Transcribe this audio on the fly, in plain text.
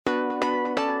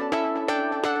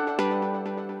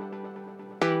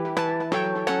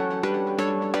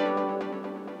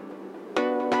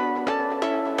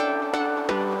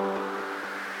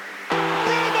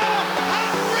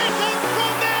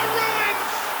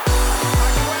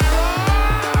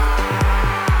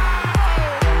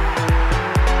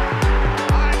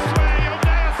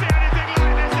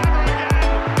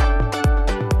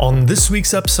this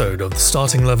week's episode of the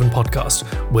Starting 11 podcast,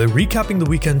 we're recapping the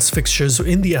weekend's fixtures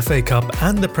in the FA Cup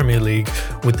and the Premier League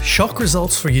with shock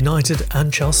results for United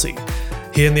and Chelsea.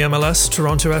 Here in the MLS,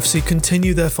 Toronto FC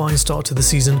continue their fine start to the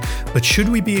season, but should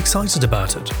we be excited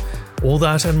about it? All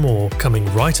that and more coming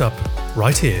right up,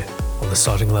 right here on the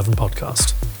Starting 11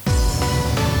 podcast.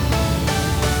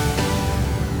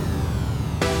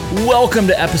 Welcome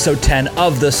to episode 10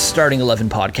 of the Starting 11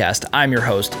 podcast. I'm your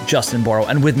host, Justin Borrow,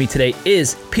 and with me today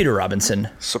is Peter Robinson.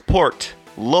 Support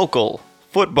local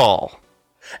football.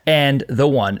 And the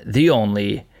one, the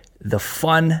only, the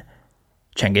fun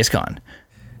Cengiz Khan.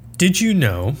 Did you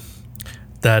know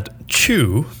that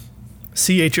choo,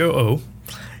 C-H-O-O,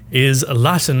 is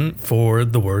Latin for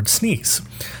the word sneeze?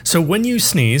 So when you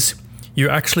sneeze,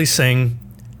 you're actually saying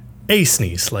a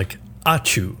sneeze, like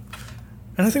achoo.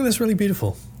 And I think that's really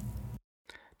beautiful.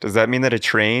 Does that mean that a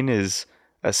train is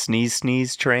a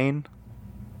sneeze train?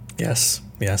 Yes,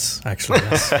 actually,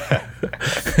 yes.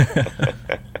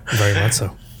 Very much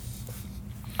so.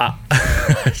 I'm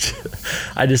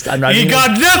not. You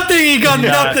got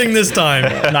nothing this time.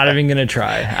 I'm not even gonna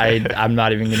try. I'm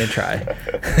not even gonna try.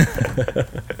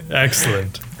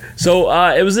 Excellent. So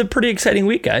it was a pretty exciting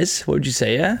week, guys. What would you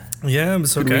say? Yeah, it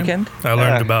was okay. Good weekend. I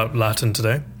learned about Latin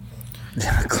today.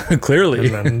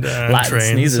 Clearly, and Latin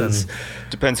trains sneezes.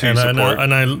 Depends who you support.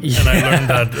 I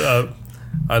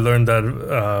learned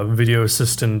that video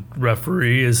assistant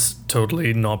referee is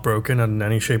totally not broken in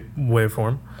any shape, way, or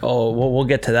form. Oh, well, we'll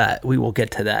get to that. We will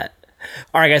get to that.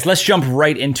 All right, guys, let's jump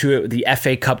right into it. The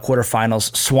FA Cup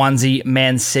quarterfinals, Swansea,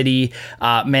 Man City.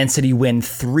 Man City win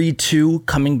 3-2,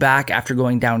 coming back after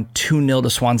going down 2-0 to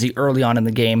Swansea early on in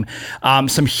the game.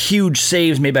 Some huge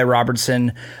saves made by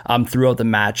Robertson throughout the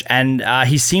match, and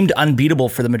he seemed unbeatable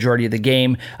for the majority of the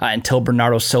game until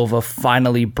Bernardo Silva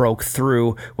finally broke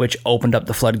through, which opened up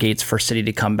the floodgates for City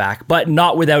to come back, but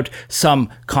not without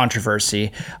some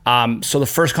controversy. So the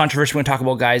first controversy we're going to talk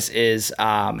about, guys, is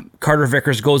Carter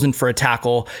Vickers goes in for a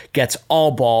tackle, gets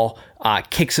all ball,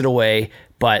 kicks it away,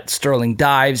 but Sterling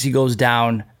dives, he goes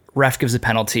down, ref gives a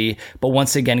penalty. But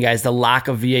once again, guys, the lack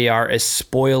of VAR is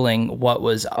spoiling what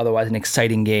was otherwise an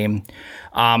exciting game.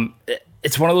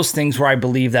 It's one of those things where I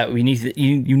believe that you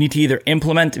need to either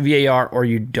implement VAR or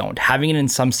you don't. Having it in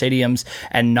some stadiums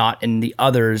and not in the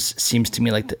others seems to me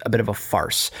like a bit of a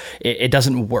farce. It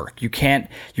doesn't work. You can't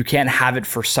have it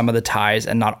for some of the ties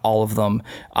and not all of them.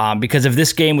 Because if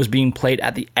this game was being played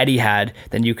at the Etihad,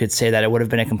 then you could say that it would have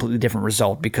been a completely different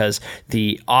result because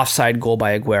the offside goal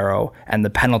by Aguero and the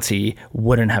penalty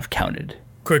wouldn't have counted.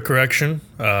 Quick correction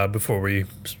before we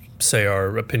say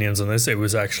our opinions on this. It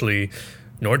was actually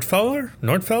Nordfeldt,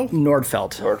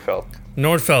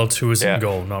 who was in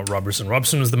goal, not Robertson.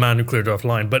 Robertson was the man who cleared off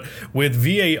line. But with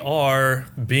VAR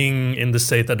being in the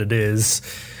state that it is,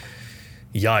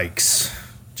 yikes.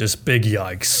 Just big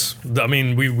yikes. I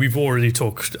mean, we've already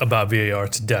talked about VAR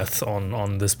to death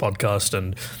on this podcast,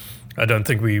 and I don't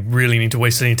think we really need to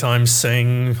waste any time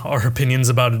saying our opinions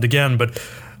about it again. But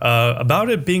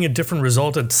about it being a different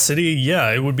result at City,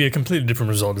 yeah, it would be a completely different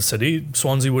result at City.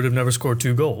 Swansea would have never scored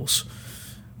 2 goals.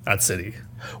 At City.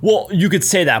 Well, you could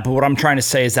say that, but what I'm trying to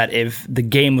say is that if the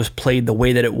game was played the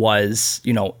way that it was,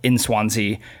 in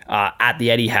Swansea at the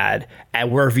Etihad,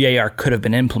 where VAR could have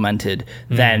been implemented,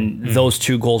 then those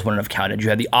 2 goals wouldn't have counted. You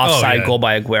had the offside goal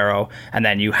by Aguero, and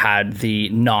then you had the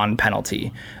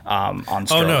non-penalty on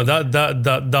Sterling. Oh no,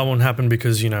 that won't happen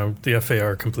because the FA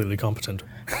are completely competent.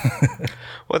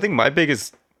 Well, I think my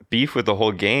biggest beef with the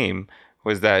whole game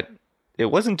was that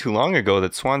it wasn't too long ago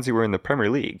that Swansea were in the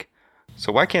Premier League.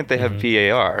 So why can't they have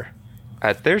VAR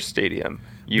at their stadium?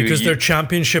 Because they're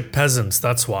championship peasants,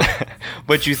 that's why.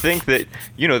 But you think that,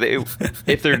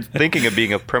 if they're thinking of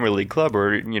being a Premier League club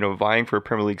or, vying for a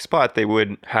Premier League spot, they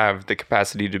would have the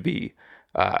capacity to be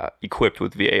equipped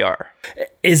with VAR.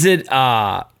 Is it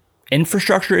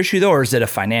infrastructure issue though, or is it a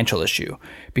financial issue?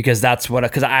 Because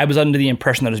because I was under the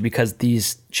impression that it was because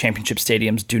these championship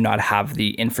stadiums do not have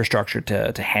the infrastructure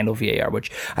to handle VAR,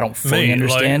 which I don't fully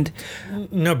understand.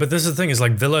 No, but this is the thing: is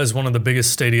like Villa is one of the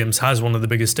biggest stadiums, has one of the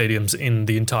biggest stadiums in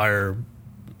the entire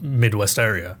Midwest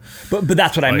area. But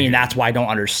that's what I mean. That's why I don't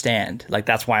understand. Like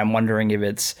that's why I'm wondering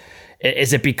if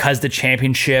is it because the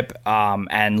Championship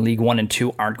and League 1 and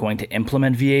 2 aren't going to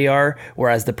implement VAR,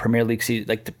 whereas the Premier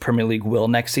League will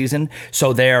next season,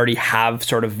 so they already have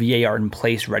sort of VAR in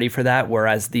place ready for that,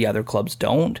 whereas the other clubs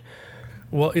don't?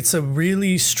 Well, it's a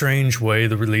really strange way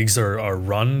the leagues are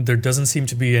run. There doesn't seem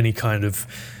to be any kind of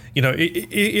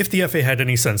if the FA had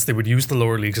any sense, they would use the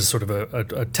lower leagues as sort of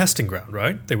a testing ground,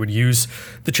 right? They would use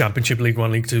the Championship, League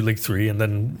 1, League 2, League 3, and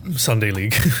then Sunday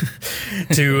League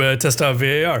to test out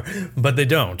VAR. But they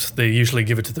don't. They usually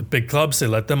give it to the big clubs, they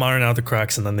let them iron out the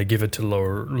cracks, and then they give it to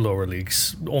lower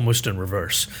leagues, almost in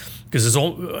reverse. Because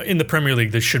in the Premier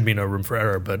League, there should be no room for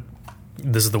error, but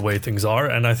this is the way things are.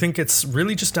 And I think it's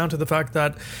really just down to the fact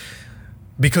that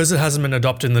because it hasn't been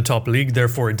adopted in the top league,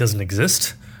 therefore it doesn't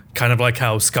exist. Kind of like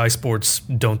how Sky Sports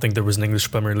don't think there was an English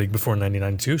Premier League before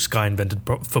 1992. Sky invented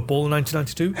football in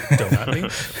 1992. Don't at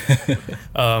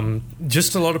me.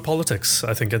 Just a lot of politics,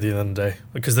 I think, at the end of the day.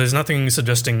 Because there's nothing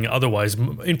suggesting otherwise,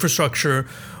 infrastructure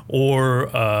or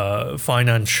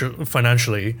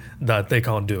financially, that they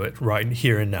can't do it right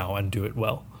here and now and do it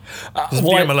well. If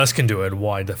the MLS can do it,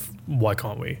 why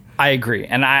can't we? I agree.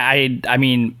 And I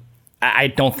mean, I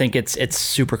don't think it's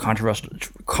super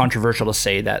controversial to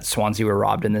say that Swansea were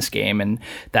robbed in this game, and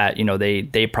that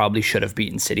they probably should have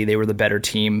beaten City. They were the better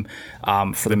team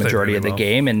for the majority of the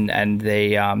game, and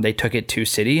they took it to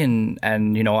City, and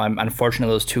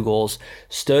unfortunately those 2 goals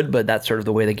stood, but that's sort of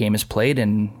the way the game is played,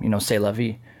 and c'est la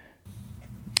vie.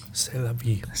 C'est la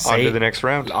vie. On to the next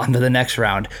round. On to the next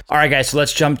round. All right, guys. So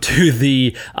let's jump to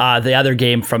the other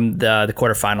game from the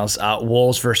quarterfinals.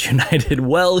 Wolves versus United.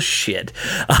 Well, shit.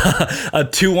 A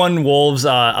 2-1 Wolves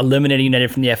eliminating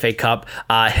United from the FA Cup.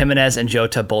 Jimenez and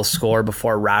Jota both score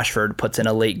before Rashford puts in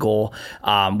a late goal,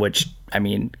 which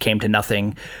came to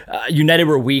nothing. United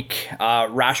were weak.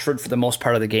 Rashford, for the most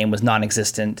part of the game, was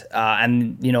non-existent.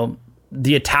 And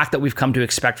the attack that we've come to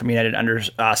expect from United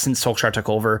since Solskjaer took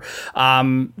over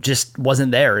just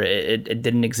wasn't there. It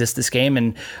didn't exist this game.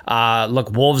 And look,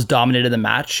 Wolves dominated the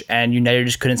match, and United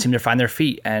just couldn't seem to find their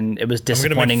feet. And it was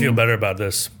disappointing. I'm going to make you feel better about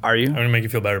this. Are you? I'm going to make you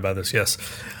feel better about this, yes.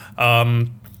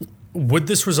 Would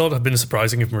this result have been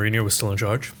surprising if Mourinho was still in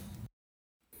charge?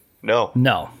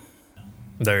 No.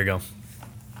 There you go.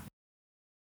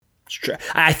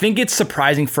 I think it's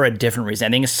surprising for a different reason. I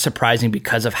think it's surprising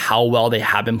because of how well they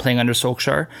have been playing under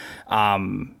Solskjaer.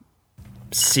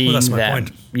 Seeing that's my them,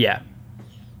 point. Yeah.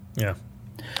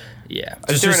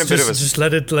 Just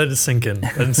let it sink in.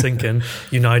 Let it sink in.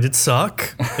 United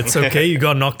suck. It's okay. You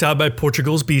got knocked out by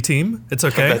Portugal's B team. It's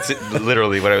okay. That's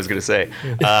literally what I was going to say.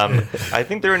 I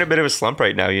think they're in a bit of a slump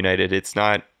right now. United. It's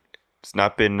not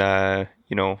been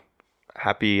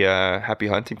happy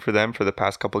hunting for them for the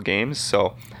past couple games.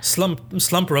 So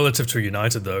slump relative to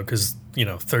United though, because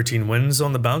 13 wins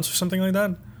on the bounce or something like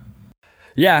that.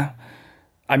 Yeah,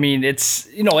 it's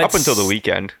up until the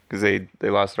weekend because they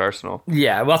lost at Arsenal.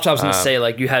 Yeah, well, that's what I was going to say.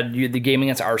 Like you had the game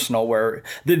against Arsenal where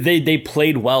they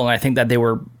played well, and I think that they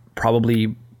were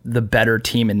probably the better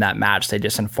team in that match. They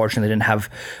just unfortunately didn't have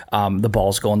the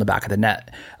balls go in the back of the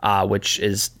net, which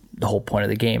is the whole point of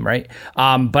the game, right?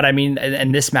 But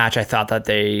in this match, I thought that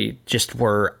they just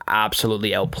were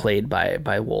absolutely outplayed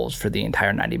by Wolves for the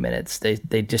entire 90 minutes.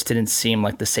 They just didn't seem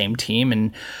like the same team,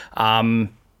 and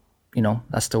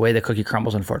that's the way the cookie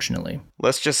crumbles, unfortunately.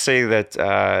 Let's just say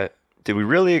that did we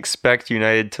really expect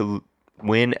United to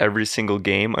win every single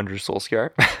game under Solskjaer?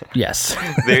 Yes.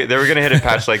 they were going to hit a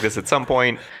patch like this at some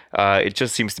point. It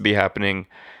just seems to be happening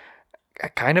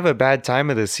at kind of a bad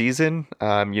time of the season.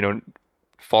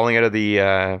 Falling out of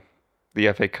the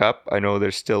FA Cup. I know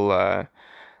they're still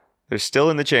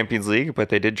in the Champions League, but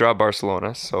they did draw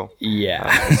Barcelona. So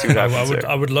yeah, we'll see what happens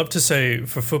I would love to say,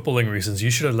 for footballing reasons, you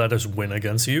should have let us win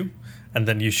against you, and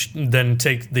then you then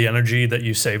take the energy that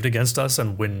you saved against us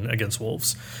and win against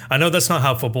Wolves. I know that's not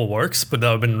how football works, but that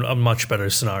would have been a much better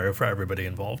scenario for everybody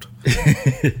involved.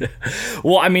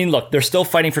 Well, look, they're still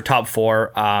fighting for top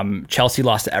 4. Chelsea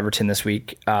lost to Everton this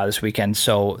weekend,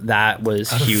 so that was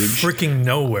huge. Freaking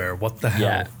nowhere! What the hell?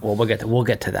 Yeah, well, we'll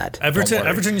get to that.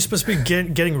 Everton, you're supposed to be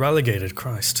getting relegated.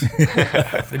 Christ,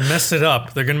 they messed it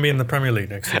up. They're going to be in the Premier League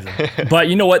next season. But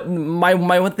you know what? My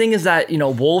one thing is that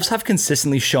Wolves have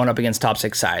consistently shown up against top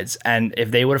 6 sides, and if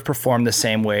they would have performed the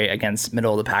same way against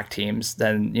middle of the pack teams,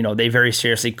 then they very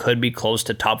seriously could be close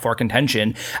to top 4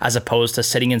 contention, as opposed to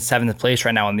sitting in 7th place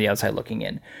right now on the outside looking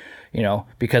in.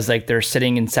 Because they're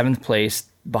sitting in 7th place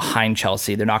behind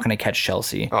Chelsea. They're not going to catch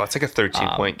Chelsea. Oh, it's like a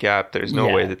 13-point gap. There's no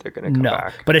way that they're going to come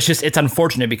back. But it's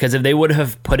unfortunate, because if they would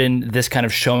have put in this kind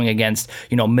of showing against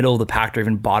middle of the pack or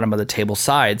even bottom of the table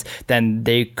sides, then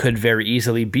they could very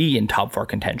easily be in top 4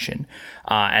 contention.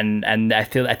 And I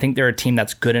think they're a team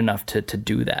that's good enough to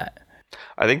do that.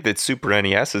 I think that Super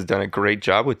NES has done a great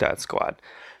job with that squad.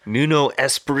 Nuno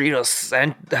Espirito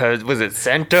Santos. Was it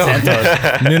Santos?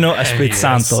 Nuno Espirito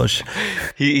Santos.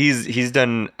 He's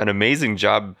done an amazing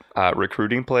job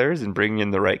recruiting players and bringing in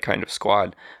the right kind of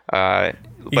squad.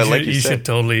 But like you said,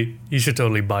 you should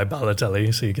totally buy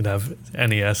Balotelli so you can have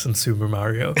NES and Super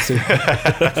Mario.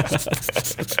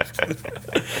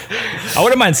 I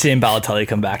wouldn't mind seeing Balotelli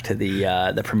come back to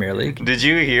the Premier League. did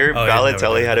you hear Oh, yeah,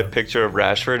 Balotelli never had a mind. picture of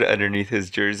Rashford underneath his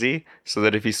jersey so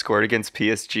that if he scored against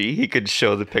PSG, he could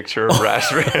show the picture of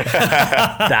Rashford?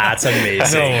 That's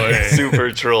amazing. No way.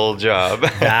 Super troll job.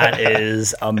 That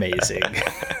is amazing.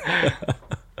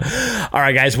 All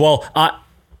right, guys. Well,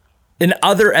 in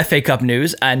other FA Cup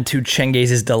news, and to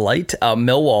Chengiz' delight,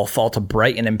 Millwall fall to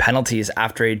Brighton in penalties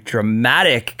after a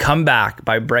dramatic comeback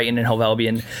by Brighton and Hove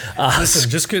Albion.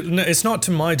 Listen, it's not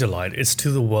to my delight; it's to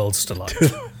the world's delight.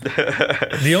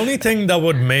 The only thing that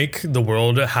would make the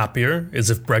world happier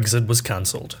is if Brexit was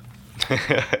cancelled.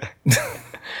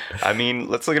 I mean,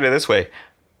 let's look at it this way.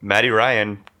 Matty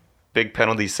Ryan, big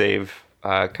penalty save,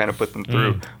 kind of put them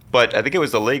through. But I think it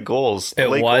was the late goals. The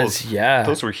late goals, yeah.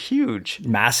 Those were huge.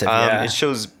 Massive, yeah. It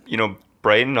shows,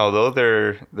 Brighton, although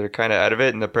they're kind of out of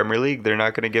it in the Premier League, they're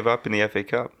not going to give up in the FA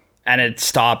Cup. And it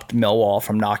stopped Millwall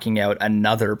from knocking out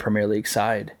another Premier League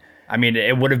side. I mean,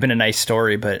 it would have been a nice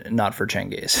story, but not for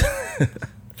Cengiz.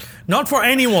 Not for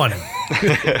anyone.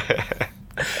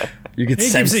 You could He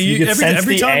sense, keeps it- you could every- sense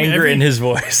every the time- anger every- in his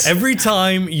voice. Every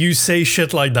time you say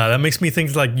shit like that makes me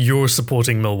think like you're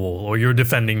supporting Millwall or you're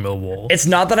defending Millwall. It's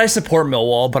not that I support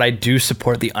Millwall, but I do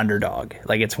support the underdog.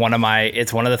 Like it's one of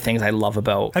the things I love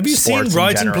about. Have you seen sports in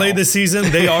Brighton play general. this season?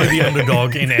 They are the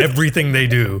underdog in everything they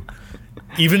do.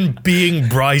 Even being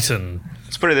Brighton.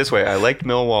 Let's put it this way. I liked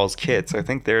Millwall's kits. I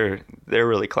think they're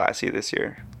really classy this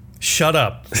year. Shut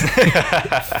up.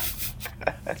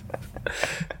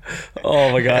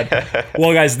 Oh my god.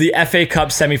 Well, guys, the FA Cup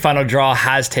semifinal draw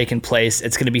has taken place.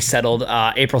 It's going to be settled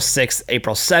April 6th,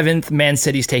 April 7th. Man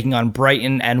City's taking on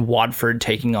Brighton and Watford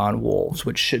taking on Wolves,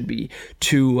 which should be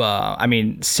two.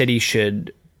 City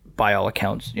should, by all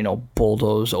accounts,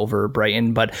 bulldoze over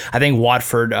Brighton. But I think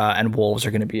Watford and Wolves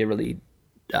are going to be a really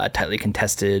tightly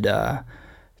contested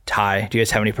tie. Do you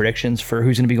guys have any predictions for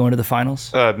who's going to be going to the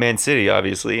finals? Man City,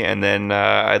 obviously. And then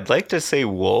I'd like to say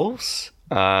Wolves,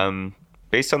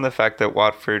 based on the fact that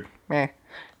Watford,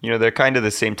 they're kind of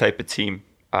the same type of team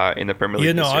in the Premier League.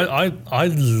 Yeah, no, this year. I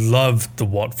love the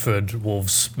Watford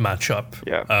Wolves matchup.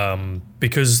 Yeah.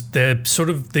 Because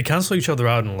they cancel each other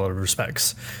out in a lot of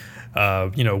respects.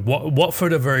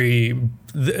 Watford are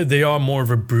they are more of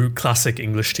a classic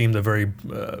English team. They're very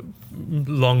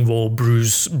long ball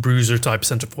bruiser type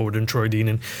centre forward in Troy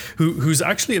Deenan, who's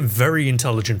actually a very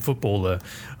intelligent footballer,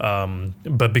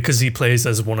 but because he plays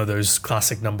as one of those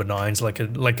classic number nines, like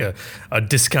a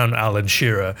discount Alan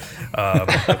Shearer,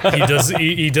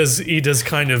 he does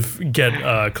kind of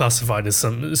get classified as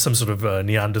some sort of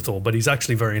Neanderthal, but he's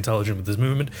actually very intelligent with his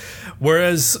movement,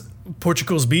 whereas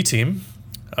Portugal's B team,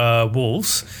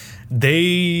 Wolves,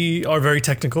 they are very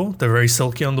technical. They're very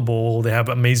silky on the ball. They have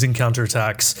amazing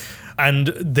counterattacks, and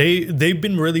they've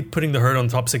been really putting the hurt on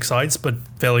top six sides, but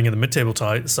failing in the mid-table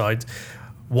side.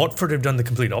 Watford have done the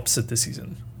complete opposite this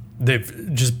season. They've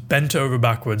just bent over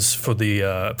backwards for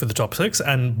the top six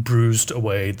and bruised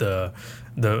away the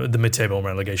mid-table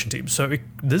relegation team. So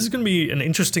this is going to be an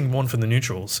interesting one for the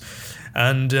neutrals,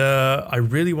 and I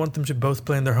really want them to both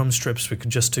play in their home strips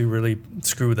just to really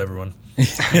screw with everyone.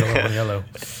 Yellow.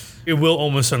 It will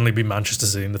almost certainly be Manchester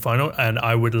City in the final, and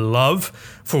I would love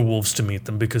for Wolves to meet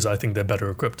them because I think they're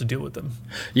better equipped to deal with them.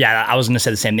 Yeah, I was going to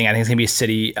say the same thing. I think it's going to be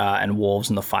City and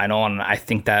Wolves in the final, and I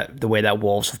think that the way that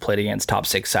Wolves have played against top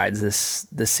six sides this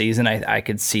season, I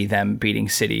could see them beating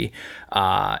City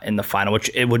in the final,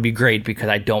 which it would be great because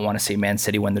I don't want to see Man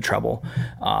City win the treble.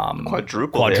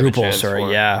 Quadruple,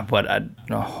 sorry, yeah, but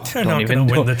They're not going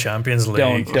to win the Champions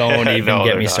League. Don't even No, get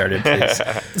they're me not. started,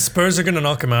 please. Spurs are going to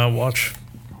knock them out. Watch.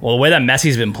 Well, the way that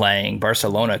Messi's been playing,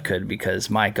 Barcelona could,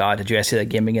 because my God, did you guys see that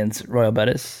game against Royal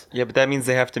Betis? Yeah, but that means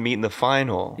they have to meet in the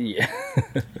final. Yeah.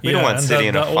 We don't want and City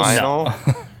in a that also- final.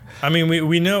 I mean,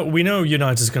 we know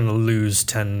United's going to lose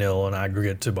 10-0 on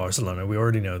aggregate to Barcelona. We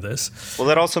already know this. Well,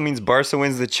 that also means Barca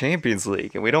wins the Champions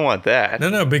League, and we don't want that.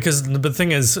 No, because the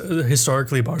thing is,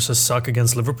 historically, Barca suck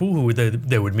against Liverpool, who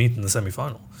they would meet in the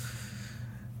semi-final.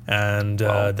 And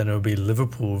then it would be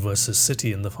Liverpool versus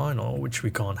City in the final, which we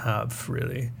can't have,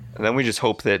 really. And then we just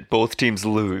hope that both teams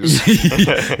lose.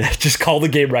 Just call the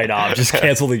game right off. Just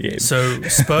cancel the game. So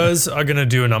Spurs are going to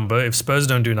do a number. If Spurs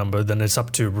don't do a number, then it's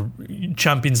up to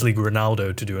Champions League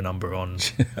Ronaldo to do a number on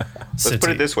City. Let's put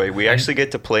it this way. We actually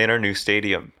get to play in our new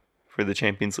stadium for the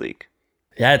Champions League.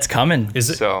 Yeah, it's coming. Is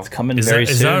it? So It's coming Is very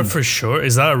that, is soon. that for sure?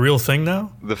 Is that a real thing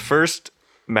now? the first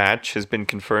match has been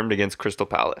confirmed against Crystal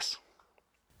Palace,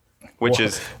 which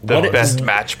is the what a- best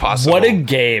match possible. What a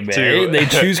game, eh? to- They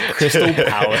choose Crystal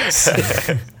Palace.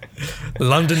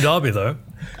 London derby, though.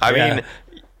 I Yeah. mean,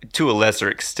 to a lesser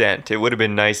extent, it would have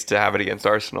been nice to have it against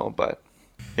Arsenal, but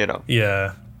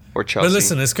Yeah. or Chelsea. But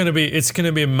listen, it's gonna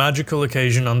be a magical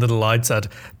occasion under the lights at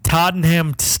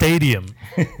Tottenham Stadium.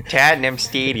 Tottenham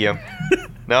Stadium.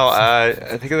 No, I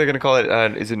think they're going to call it,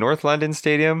 is it North London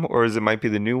Stadium, or is it might be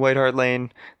the new White Hart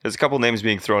Lane? There's a couple names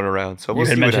being thrown around, so You we'll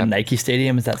had see what mentioned happens. Nike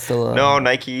Stadium. Is that still? No,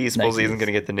 Nike supposedly Nike's- isn't going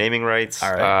to get the naming rights.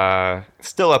 All right.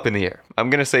 Still up in the air. I'm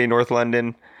going to say North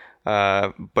London,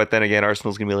 but then again,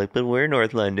 Arsenal's going to be like, but we're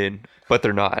North London. But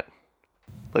they're not.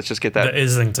 Let's just get that. The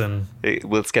Islington.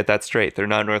 Let's get that straight. They're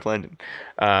not North London.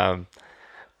 I'm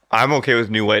okay with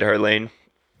New White Hart Lane.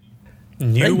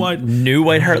 New White. New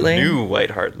White Hart Lane. New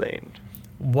White Hart Lane.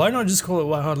 Why not just call it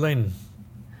White Hart Lane?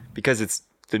 Because it's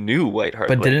the new White Hart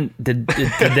But Lane. did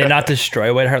they not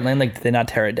destroy White Hart Lane? Like, did they not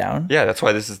tear it down? Yeah, that's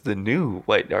why this is the new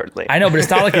White Hart Lane. I know, but it's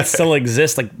not like it still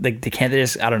exists. Like they can't they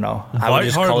just? I don't know. I would White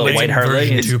just Hart call it Lane White Hart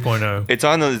version Lane. 2.0.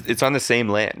 It's on the same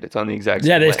land. It's on the exact same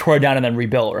Yeah, they just land. tore it down and then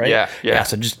rebuilt, right? Yeah.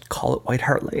 So just call it White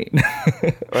Hart Lane.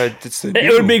 It's the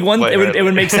It would make new one. White It would Hart it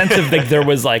would Lane. make sense if like there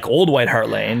was like old White Hart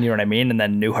Lane, you know what I mean, and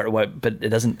then new Hart. But it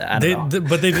doesn't. I don't know.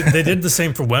 But they did the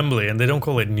same for Wembley, and they don't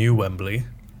call it New Wembley.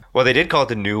 Well, they did call it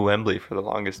the new Wembley for the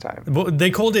longest time. But they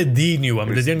called it the New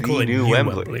Wembley. It's They didn't call the it New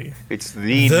Wembley. Wembley. It's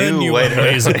the The new New White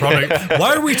Wembley is a Hart product.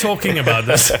 Why are we talking about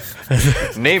this?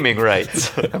 naming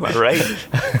rights. Am I right?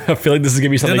 I feel like this is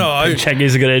gonna be something Chenge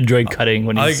is gonna enjoy cutting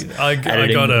when he's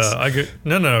editing this.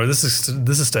 No. This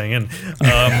is staying in.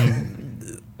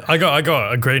 I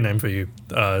got a great name for you.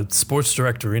 Sports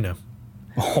Direct Arena.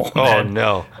 Oh, Oh man.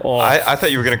 no! Oh. I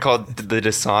thought you were gonna call it the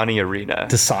Dasani Arena.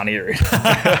 Dasani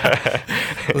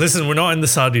Arena. Listen, we're not in the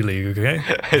Saudi league, okay?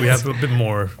 We have a bit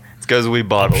more. It's because we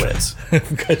bottle it.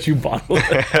 Because you bottled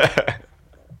it.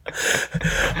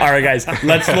 All right, guys.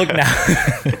 Let's look now.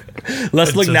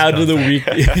 Let's look just now got to the week.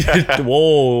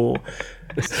 Whoa.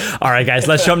 All right, guys.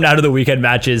 Let's jump now to the weekend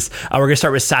matches. We're gonna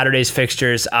start with Saturday's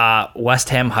fixtures. West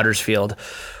Ham, Huddersfield.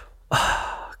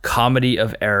 Comedy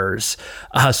of errors.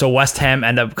 So West Ham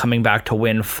end up coming back to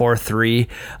win 4-3.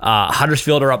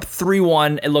 Huddersfield are up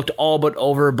 3-1. It looked all but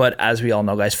over, but as we all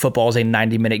know, guys, football is a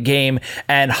 90-minute game,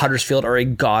 and Huddersfield are a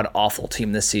god-awful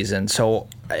team this season. So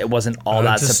it wasn't all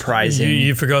that Just- surprising.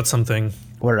 You forgot something.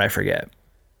 What did I forget?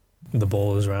 The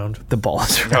ball is round. The ball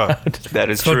is Oh, around.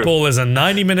 that is true. Football is a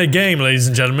 90-minute game, ladies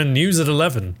and gentlemen. News at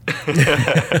 11.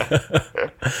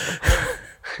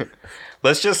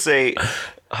 Let's just say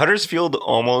Huddersfield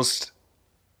almost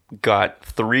got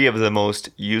 3 of the most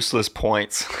useless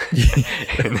points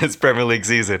in this Premier League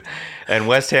season, and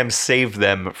West Ham saved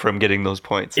them from getting those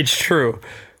points. It's true.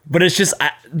 But it's just,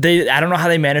 I don't know how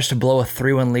they managed to blow a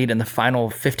 3-1 lead in the final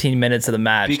 15 minutes of the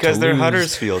match. Because to they're lose.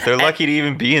 Huddersfield. They're lucky to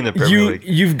even be in the Premier League.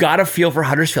 You've got to feel for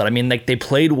Huddersfield. I mean, like, they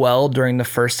played well during the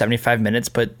first 75 minutes,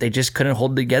 but they just couldn't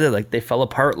hold it together. Like, they fell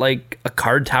apart like a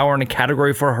card tower in a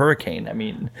Category 4 hurricane. I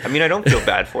mean, I don't feel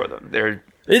bad for them.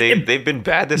 They've been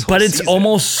bad this whole but it's season.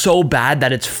 almost so bad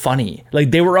that it's funny.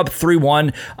 Like, they were up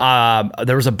 3-1.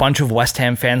 There was a bunch of West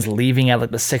Ham fans leaving at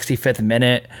like the 65th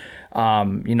minute.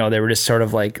 They were just sort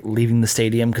of like leaving the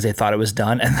stadium because they thought it was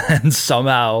done, and then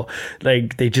somehow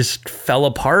like they just fell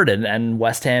apart, and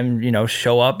West Ham,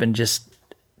 show up and just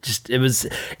it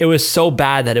was so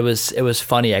bad that it was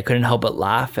funny. I couldn't help but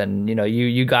laugh, and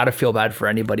you got to feel bad for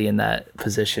anybody in that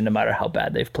position, no matter how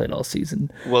bad they've played all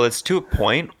season. Well, it's to a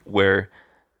point where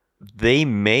they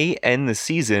may end the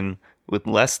season with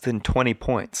less than 20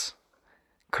 points.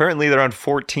 Currently, they're on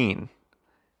 14,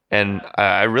 and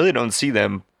I really don't see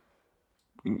them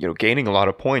gaining a lot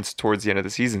of points towards the end of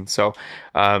the season. So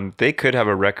they could have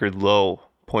a record low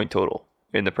point total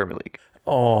in the Premier League.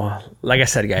 Oh, like I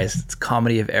said, guys, it's a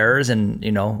comedy of errors, and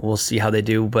we'll see how they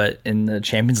do. But in the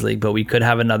Champions League, but we could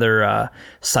have another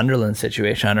Sunderland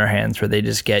situation on our hands where they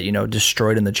just get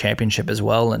destroyed in the Championship as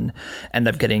well, and end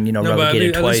up getting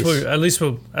relegated twice. At least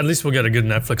we'll get a good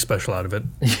Netflix special out of it.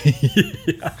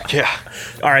 Yeah.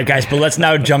 All right, guys, but let's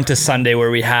now jump to Sunday where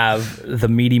we have the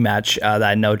meaty match that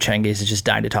I know Cengiz is just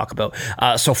dying to talk about.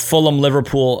 So Fulham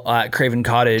Liverpool at Craven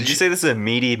Cottage. Did you say this is a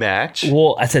meaty match?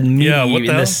 Well, I said meaty Yeah, what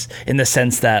the hell? in the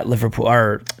sense that Liverpool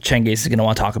or Cengiz is going to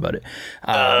want to talk about it.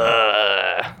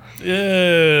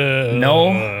 Yeah.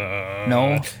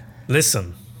 No.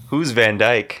 Listen. Who's Van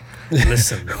Dijk?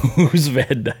 Listen. Who's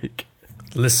Van Dijk?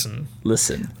 Listen.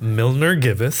 Listen. Milner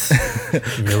giveth,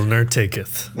 Milner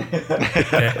taketh.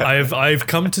 Okay, I've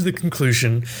come to the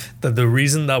conclusion that the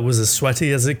reason that was as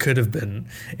sweaty as it could have been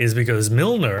is because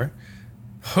Milner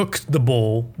hooked the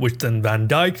ball, which then Van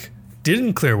Dijk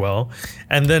didn't clear well,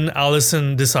 and then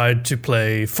Alisson decided to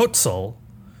play futsal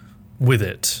with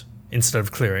it instead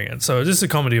of clearing it. So this is a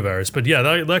comedy of errors. But yeah,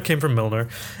 that came from Milner,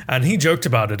 and he joked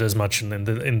about it as much in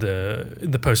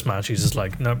the post match. He's just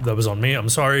like, no, that was on me. I'm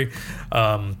sorry.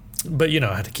 But,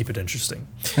 I had to keep it interesting.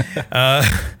 But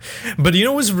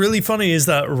what's really funny is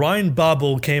that Ryan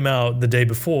Babel came out the day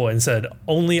before and said,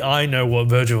 only I know what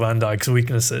Virgil van Dijk's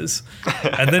weakness is.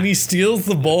 And then he steals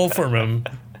the ball from him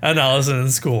and Alisson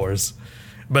scores.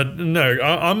 But no,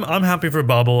 I'm happy for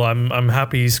Babel. I'm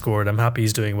happy he scored. I'm happy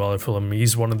he's doing well at Fulham.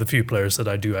 He's one of the few players that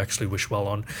I do actually wish well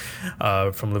on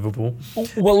from Liverpool.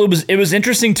 Well, it was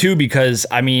interesting too because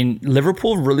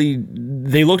Liverpool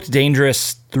they looked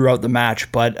dangerous throughout the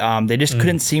match, but they just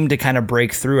couldn't seem to kind of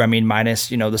break through. Minus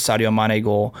the Sadio Mane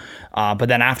goal, but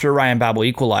then after Ryan Babel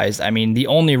equalized, the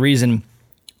only reason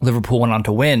Liverpool went on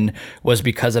to win was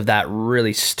because of that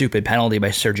really stupid penalty by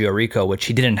Sergio Rico, which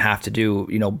he didn't have to do,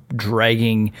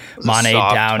 dragging Mane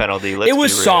down. Penalty, it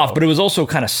was soft, but it was also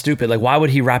kind of stupid. Like, why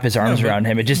would he wrap his arms around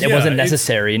him? It wasn't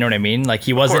necessary. You know what I mean? Like,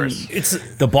 he wasn't.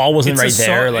 The ball wasn't right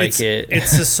there.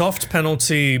 It's a soft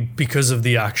penalty because of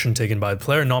the action taken by the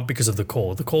player, not because of the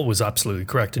call. The call was absolutely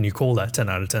correct, and you call that 10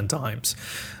 out of 10 times.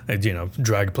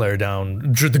 Drag a player down,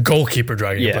 the goalkeeper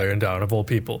dragging a player down, of all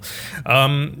people.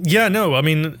 Again,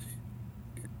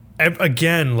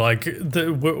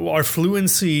 our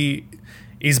fluency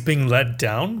is being let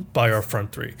down by our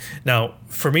front three. Now,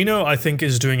 Firmino, I think,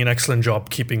 is doing an excellent job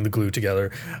keeping the glue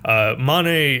together.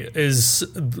 Mane is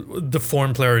the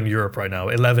form player in Europe right now,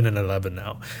 11 and 11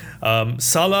 now.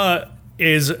 Salah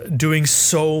is doing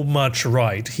so much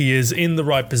right. He is in the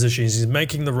right positions. He's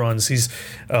making the runs. He's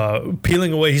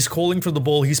peeling away. He's calling for the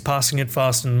ball. He's passing it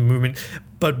fast and moving.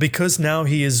 But because now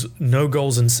he is no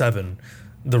goals in 7,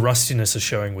 the rustiness is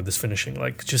showing with his finishing.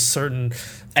 Just certain...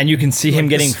 And you can see him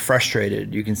getting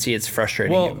frustrated. You can see it's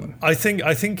frustrating him. I think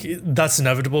that's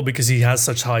inevitable because he has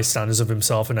such high standards of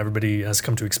himself and everybody has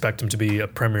come to expect him to be a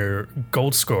premier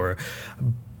goal scorer.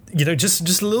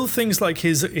 Just little things like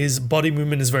his body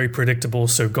movement is very predictable,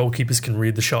 so goalkeepers can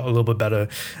read the shot a little bit better.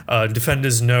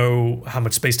 Defenders know how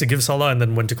much space to give Salah and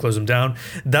then when to close him down.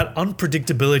 That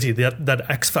unpredictability,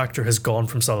 that X factor has gone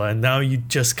from Salah, and now he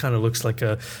just kind of looks like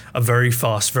a very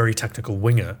fast, very technical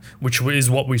winger, which is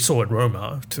what we saw at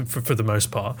Roma for the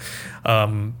most part.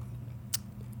 I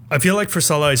feel like for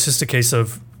Salah, it's just a case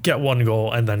of get one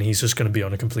goal and then he's just going to be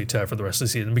on a complete tear for the rest of the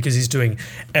season because he's doing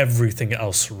everything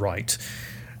else right.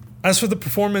 As for the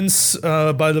performance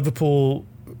by Liverpool,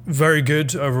 very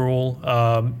good overall.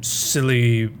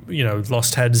 Silly,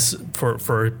 lost heads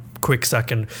for a quick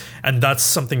second. And that's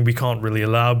something we can't really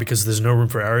allow because there's no room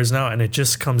for errors now. And it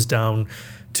just comes down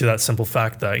to that simple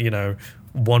fact that,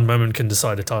 one moment can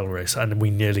decide a title race. And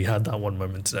we nearly had that one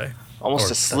moment today.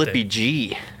 Almost a slippy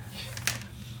G.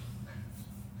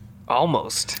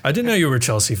 Almost. I didn't know you were a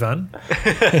Chelsea fan.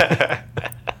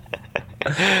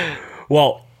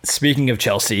 Well... Speaking of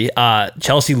Chelsea,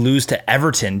 Chelsea lose to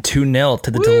Everton 2-0 to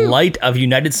the delight of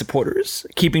United supporters,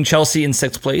 keeping Chelsea in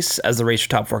 6th place as the race for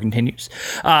top 4 continues.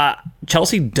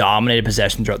 Chelsea dominated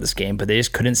possession throughout this game, but they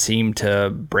just couldn't seem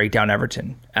to break down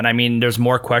Everton. And there's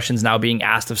more questions now being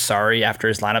asked of Sarri after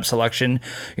his lineup selection,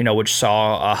 which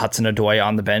saw Hudson-Odoi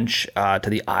on the bench to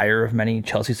the ire of many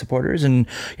Chelsea supporters, and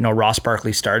Ross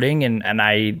Barkley starting, and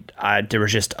there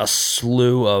was just a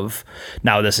slew of.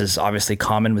 Now this is obviously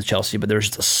common with Chelsea, but there's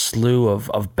just a slew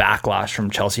of backlash from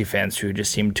Chelsea fans who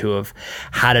just seem to have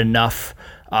had enough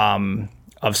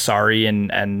of Sarri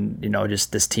and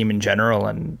just this team in general,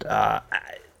 and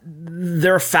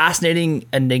they're a fascinating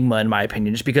enigma in my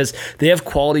opinion, just because they have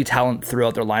quality talent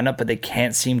throughout their lineup, but they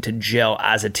can't seem to gel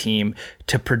as a team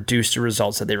to produce the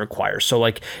results that they require. So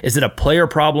is it a player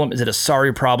problem? Is it a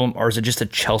Sarri problem? Or is it just a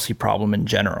Chelsea problem in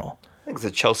general? I think it's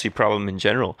a Chelsea problem in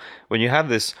general. When you have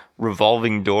this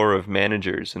revolving door of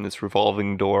managers and this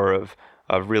revolving door of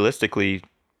realistically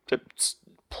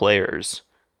players,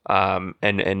 and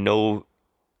no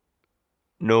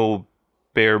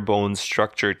bare bones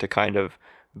structure to kind of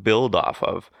build off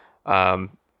of,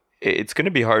 it's going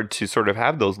to be hard to sort of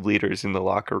have those leaders in the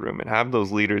locker room and have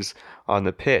those leaders on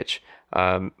the pitch.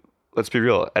 Let's be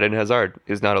real, Eden Hazard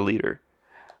is not a leader.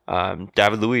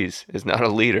 David Luiz is not a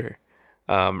leader.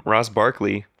 Ross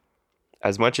Barkley,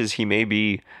 as much as he may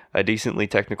be a decently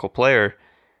technical player,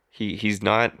 he's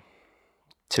not,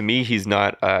 to me, he's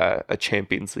not a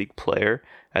Champions League player,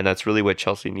 and that's really what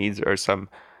Chelsea needs, are some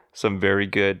very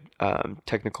good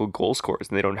technical goal scorers,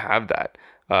 and they don't have that.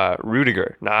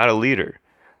 Rudiger, not a leader.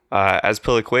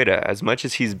 Azpilicueta, as much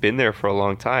as he's been there for a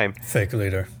long time, fake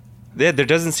leader. There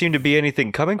doesn't seem to be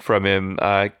anything coming from him.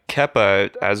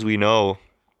 Kepa, as we know,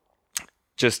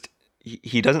 just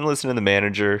he doesn't listen to the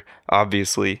manager,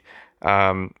 obviously.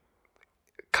 To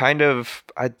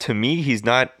me, he's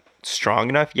not strong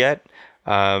enough yet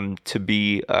to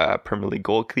be a Premier League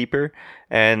goalkeeper.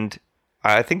 And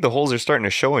I think the holes are starting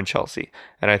to show in Chelsea.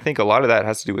 And I think a lot of that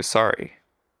has to do with Sarri.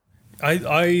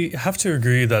 I have to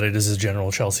agree that it is a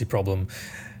general Chelsea problem.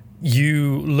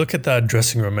 You look at that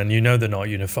dressing room and you know they're not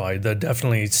unified. There are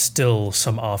definitely still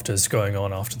some afters going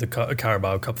on after the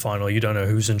Carabao Cup final. You don't know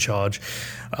who's in charge.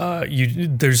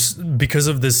 There's because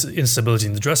of this instability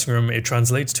in the dressing room, it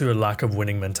translates to a lack of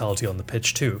winning mentality on the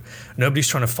pitch too. Nobody's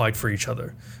trying to fight for each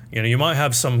other. You know, you might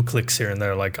have some clicks here and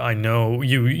there. Like I know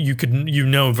you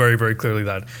know very, very clearly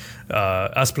that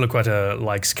Azpilicueta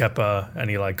likes Kepa and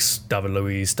he likes David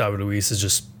Luiz. David Luiz is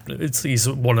just he's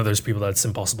one of those people that's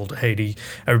impossible to hate.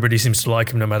 Everybody seems to like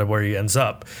him no matter where he ends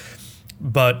up.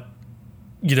 But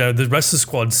you know, the rest of the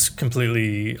squad's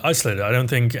completely isolated. I don't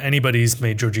think anybody's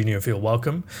made Jorginho feel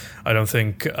welcome. I don't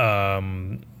think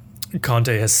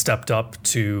Conte has stepped up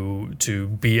to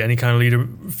be any kind of leader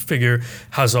figure.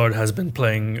 Hazard has been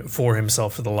playing for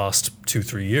himself for the last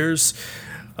 2-3 years.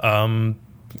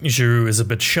 Giroud is a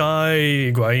bit shy.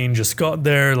 Higuain just got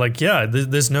there. Like, yeah,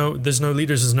 there's no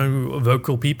leaders. There's no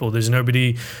vocal people. There's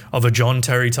nobody of a John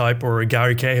Terry type or a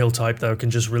Gary Cahill type that can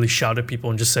just really shout at people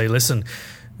and just say, "Listen,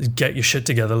 get your shit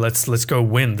together. Let's go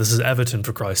win. This is Everton,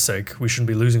 for Christ's sake. We shouldn't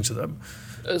be losing to them."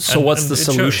 So what's the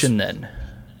solution then?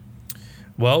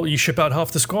 Well, you ship out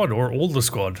half the squad or all the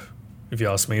squad, if you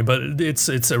ask me. But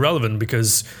it's irrelevant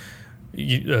because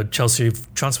Chelsea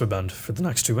have transfer banned for the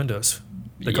next 2 windows.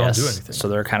 They can't do anything. So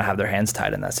they're kind of have their hands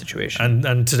tied in that situation.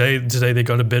 And today they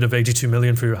got a bid of 82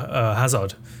 million for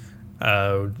Hazard,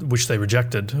 which they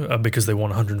rejected because they won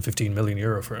 115 million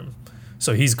euro for him.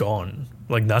 So he's gone.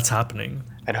 Like, that's happening.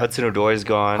 And Hudson-Odoi is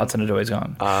gone. Hudson-Odoi is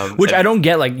gone. Which I don't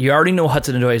get. Like, you already know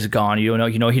Hudson-Odoi is gone. You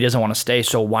know he doesn't want to stay.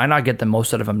 So why not get the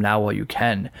most out of him now while you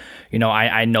can? You know,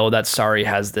 I know that Sarri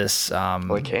has this. Well,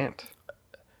 they can't.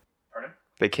 Pardon?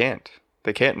 They can't.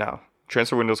 They can't now.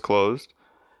 Transfer window's closed.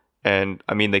 And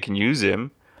I mean, they can use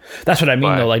him. That's what I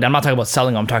mean, though. Like, I'm not talking about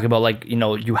selling him. I'm talking about, like, you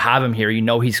know, you have him here. You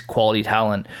know he's quality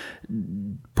talent.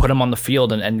 Put him on the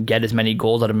field and get as many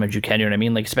goals out of him as you can. You know what I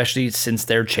mean? Like, especially since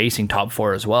they're chasing top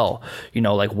 4 as well. You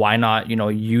know, like, why not, you know,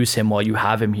 use him while you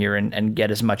have him here and get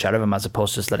as much out of him as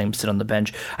opposed to just letting him sit on the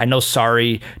bench. I know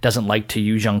Sarri doesn't like to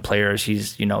use young players.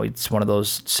 He's, you know, it's one of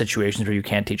those situations where you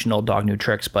can't teach an old dog new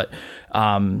tricks. But,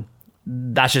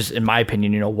 that's just in my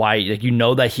opinion, you know, why, like, you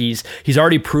know, that he's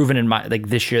already proven in my, like,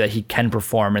 this year that he can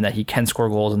perform and that he can score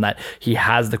goals and that he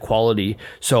has the quality.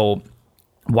 So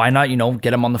why not, you know,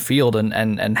 get him on the field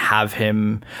and have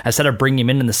him, instead of bringing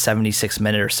him in the 76th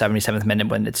minute or 77th minute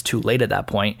when it's too late at that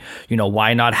point, you know,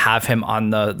 why not have him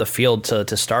on the field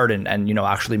to start and, you know,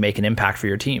 actually make an impact for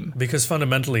your team? Because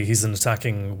fundamentally he's an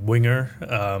attacking winger.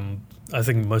 I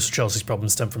think most of Chelsea's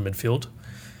problems stem from midfield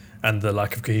and the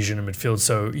lack of cohesion in midfield.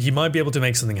 So he might be able to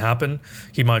make something happen.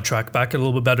 He might track back a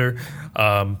little bit better.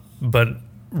 But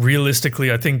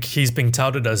realistically, I think he's being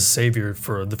touted as a savior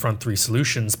for the front 3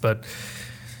 solutions. But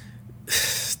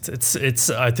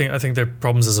I think their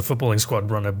problems as a footballing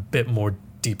squad run a bit more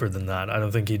deeper than that. I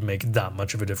don't think he'd make that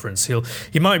much of a difference.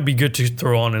 He might be good to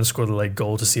throw on and score the late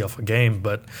goal to see off a game,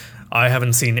 but I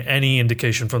haven't seen any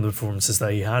indication from the performances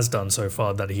that he has done so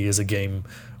far that he is a game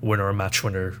winner or match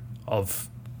winner of,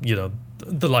 you know,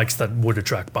 the likes that would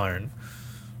attract Bayern.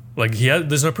 Like,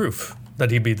 there's no proof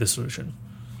that he'd be the solution.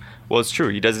 Well, it's true.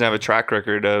 He doesn't have a track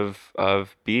record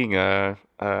of being a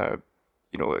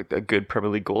good Premier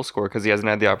League goal scorer because he hasn't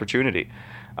had the opportunity.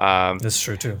 That's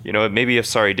true too. You know, maybe if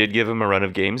Sarri did give him a run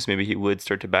of games, maybe he would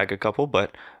start to bag a couple.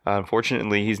 But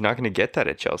unfortunately, he's not going to get that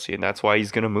at Chelsea, and that's why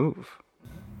he's going to move.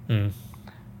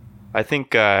 I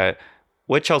think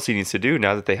what Chelsea needs to do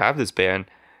now that they have this ban,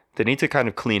 they need to kind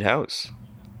of clean house.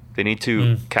 They need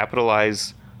to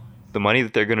capitalize the money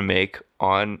that they're going to make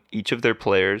on each of their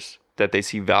players that they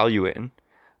see value in.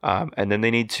 And then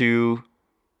they need to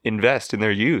invest in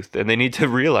their youth. And they need to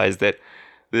realize that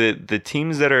the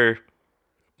teams that are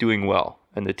doing well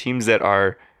and the teams that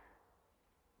are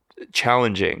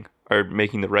challenging are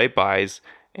making the right buys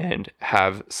and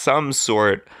have some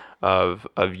sort of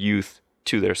youth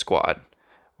to their squad.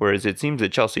 Whereas it seems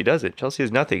that Chelsea doesn't. Chelsea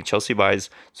has nothing. Chelsea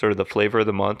buys sort of the flavor of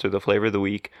the month or the flavor of the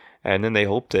week, and then they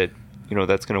hope that, you know,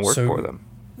 that's going to work for them.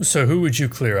 So who would you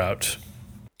clear out?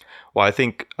 Well, I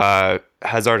think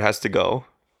Hazard has to go.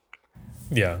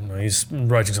 Yeah, no, he's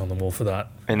writing's on the wall for that.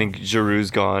 I think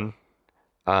Giroud's gone.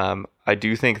 I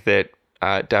do think that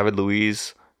David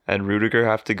Luiz and Rudiger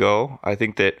have to go. I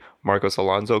think that Marcos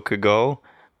Alonso could go.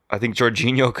 I think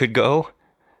Jorginho could go.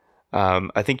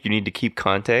 I think you need to keep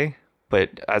Conte.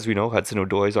 But as we know,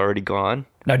 Hudson-Odoi is already gone.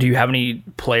 Now, do you have any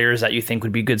players that you think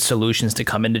would be good solutions to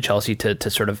come into Chelsea to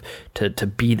sort of to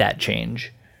be that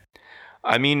change?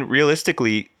 I mean,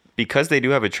 realistically, because they do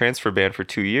have a transfer ban for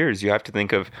 2 years, you have to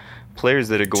think of players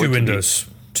that are going Two to windows.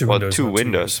 be, Two well, windows. two not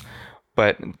windows, 2 years.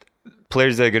 but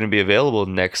players that are going to be available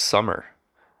next summer.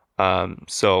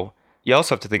 So you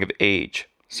also have to think of age.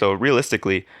 So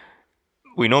realistically,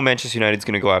 we know Manchester United's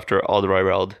going to go after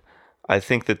Alderweireld. I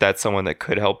think that that's someone that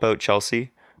could help out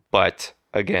Chelsea, but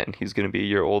again, he's going to be a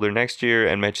year older next year,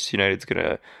 and Manchester United's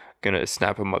gonna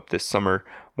snap him up this summer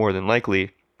more than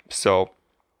likely. So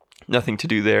nothing to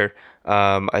do there.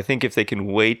 I think if they can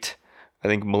wait, I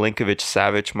think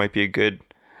Milinkovic-Savic might be a good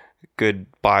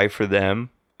buy for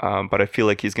them. But I feel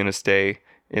like he's going to stay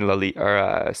in La Liga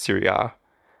or Serie A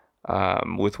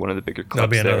with one of the bigger clubs.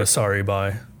 That'll be another there. Sarri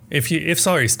buy. If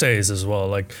Sarri stays as well,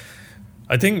 like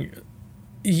I think,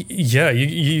 yeah,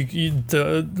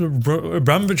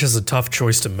 Abramovich has a tough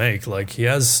choice to make. Like he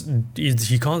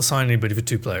can't sign anybody for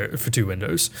 2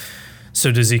 windows. So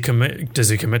does he commit to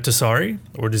Sarri,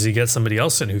 or does he get somebody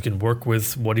else in who can work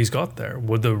with what he's got there,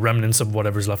 with the remnants of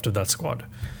whatever's left of that squad?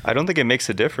 I don't think it makes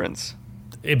a difference.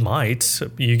 It might.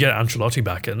 You get Ancelotti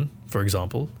back in, for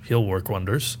example. He'll work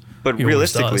wonders. But He always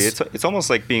realistically, does. it's almost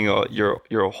like being you're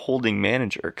a holding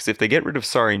manager, because if they get rid of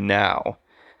Sarri now,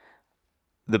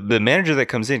 the manager that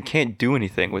comes in can't do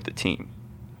anything with the team.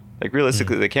 Like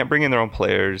realistically, they can't bring in their own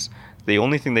players. The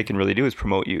only thing they can really do is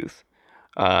promote youth.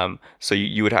 So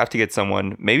you would have to get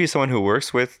maybe someone who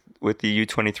works with the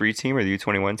U23 team or the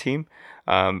U21 team,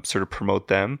 sort of promote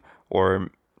them, or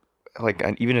like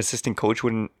even assistant coach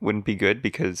wouldn't be good,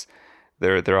 because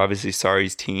they're obviously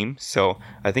Sarri's team. So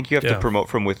I think you have to promote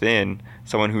from within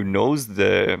someone who knows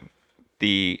the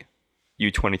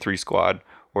U23 squad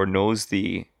or knows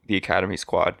the academy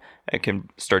squad and can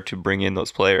start to bring in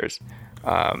those players.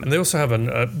 And they also have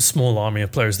a small army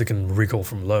of players that can recall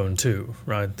from loan too,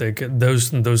 right?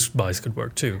 Those buys could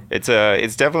work too. It's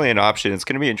definitely an option. It's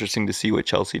going to be interesting to see what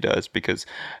Chelsea does, because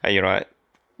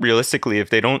realistically, if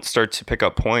they don't start to pick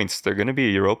up points, they're going to be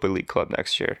a Europa League club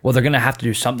next year. Well, they're going to have to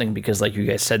do something, because like you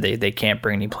guys said, they can't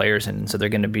bring any players in. So they're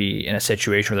going to be in a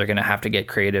situation where they're going to have to get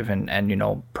creative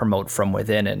and promote from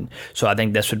within. And so I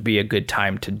think this would be a good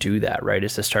time to do that, right?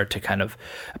 Is to start to kind of,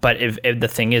 but if the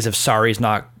thing is, if Sarri's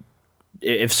not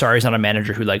a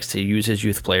manager who likes to use his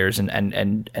youth players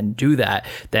and do that,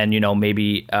 then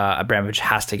maybe Abramovich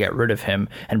has to get rid of him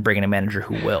and bring in a manager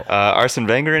who will. Arsene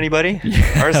Wenger, anybody?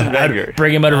 Arsene Wenger.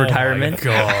 Bring him out of Oh retirement. my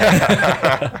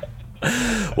God.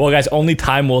 Well, guys, only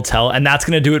time will tell, and that's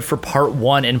going to do it for part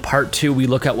 1. In part 2, we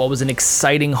look at what was an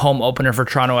exciting home opener for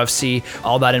Toronto FC.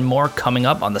 All that and more coming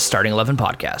up on the Starting 11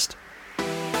 podcast.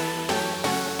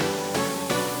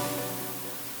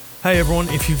 Hey everyone,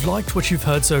 if you've liked what you've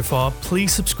heard so far,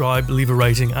 please subscribe, leave a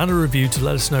rating and a review to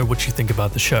let us know what you think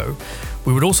about the show.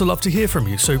 We would also love to hear from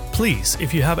you, so please,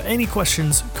 if you have any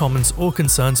questions, comments or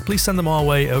concerns, please send them our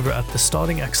way over at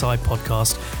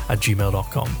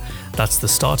thestartingxipodcast@gmail.com. That's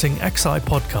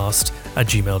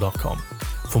thestartingxipodcast@gmail.com.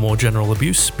 For more general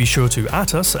abuse, be sure to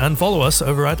 @ us and follow us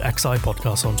over at XI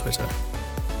Podcast on Twitter.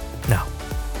 Now,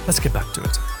 let's get back to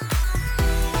it.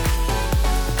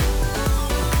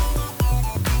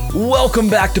 Welcome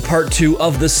back to part 2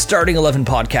 of the Starting 11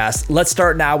 podcast. Let's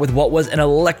start now with what was an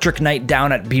electric night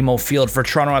down at BMO Field for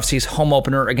Toronto FC's home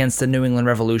opener against the New England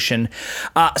Revolution.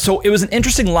 So it was an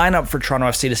interesting lineup for Toronto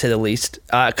FC, to say the least,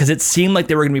 because it seemed like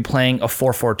they were going to be playing a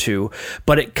 4-4-2,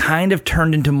 but it kind of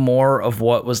turned into more of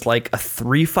what was like a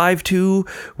 3-5-2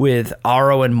 with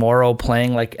Aro and Moro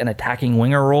playing like an attacking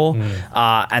winger role.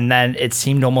 And then it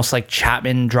seemed almost like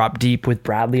Chapman dropped deep with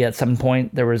Bradley at some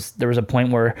point. There was a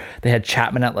point where they had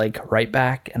Chapman at like right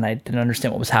back, and I didn't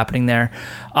understand what was happening there.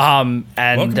 Welcome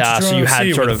to So you had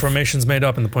FC, sort where of the formation's made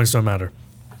up and the points don't matter.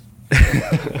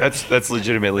 That's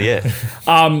legitimately it.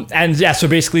 so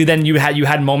basically then you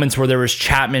had moments where there was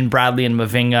Chapman, Bradley, and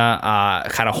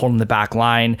Mavinga kind of holding the back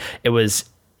line. It was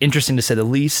interesting to say the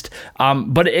least,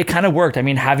 but it kind of worked. I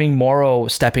mean, having Moro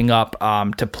stepping up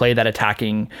to play that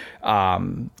attacking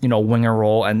winger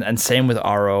role, and same with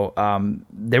Aro,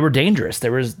 they were dangerous.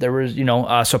 There was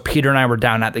so Peter and I were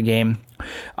down at the game,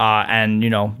 and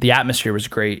the atmosphere was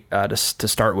great to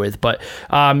start with, but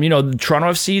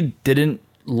Toronto FC didn't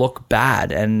look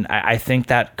bad, and I think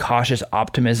that cautious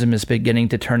optimism is beginning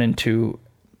to turn into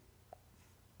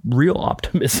real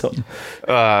optimism.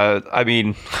 I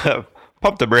mean,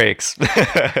 pump the brakes.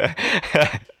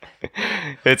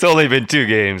 It's only been 2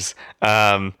 games.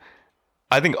 I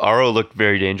think Aro looked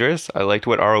very dangerous. I liked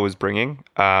what Aro was bringing.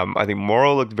 I think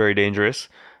Moro looked very dangerous.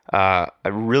 I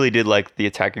really did like the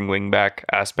attacking wingback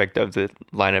aspect of the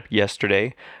lineup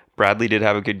yesterday. Bradley did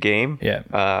have a good game. Yeah.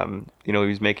 He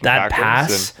was making That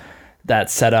tackles pass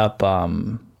that set up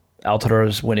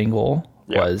Altair's winning goal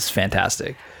was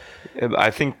fantastic.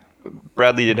 I think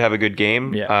Bradley did have a good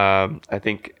game. Yeah. I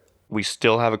think we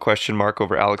still have a question mark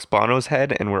over Alex Bono's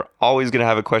head, and we're always going to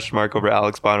have a question mark over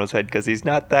Alex Bono's head because he's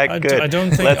not that good. I don't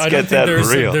think, Let's get that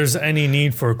real. there's any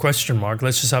need for a question mark.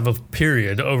 Let's just have a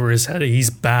period over his head. He's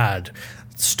bad.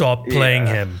 Stop playing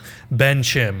him.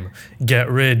 Bench him. Get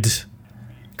rid.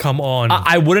 Come on.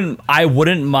 I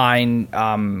wouldn't mind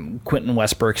Quentin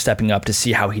Westberg stepping up to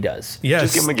see how he does. Yes.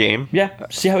 Just give him a game. Yeah,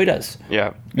 see how he does.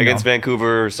 Yeah. Against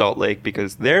Vancouver or Salt Lake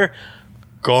because they're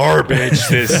garbage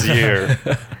this year.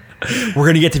 We're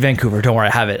gonna get to Vancouver. Don't worry,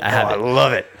 I have it. I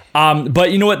love it.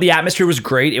 But you know what? The atmosphere was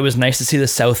great. It was nice to see the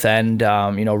South End,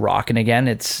 rocking again.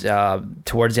 It's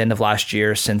towards the end of last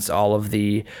year, since all of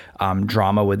the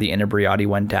drama with the Inebriati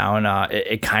went down.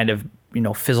 It kind of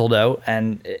fizzled out,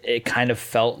 and it kind of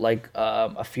felt like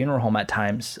a funeral home at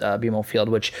times. BMO Field,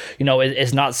 which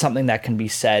is not something that can be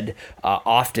said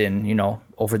often.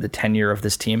 Over the tenure of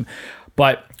this team,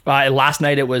 but. Last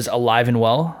night it was alive and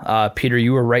well. Peter,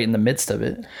 you were right in the midst of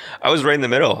it. I was right in the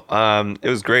middle. It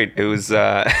was great. It was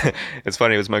it's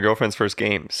funny. It was my girlfriend's first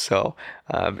game, so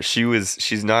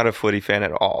she's not a footy fan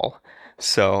at all.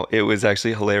 So it was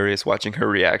actually hilarious watching her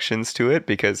reactions to it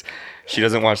because she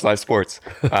doesn't watch live sports.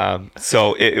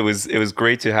 So it was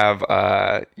great to have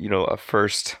a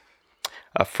first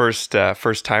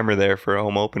timer there for a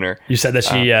home opener. You said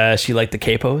that she liked the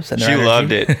capos. And she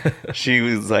loved it. She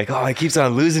was like, "Oh, he keeps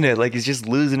on losing it. Like he's just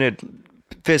losing it,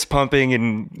 fist pumping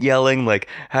and yelling. Like,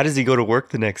 how does he go to work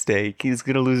the next day? He's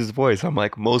gonna lose his voice." I'm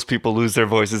like, most people lose their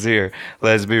voices here.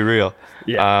 Let's be real.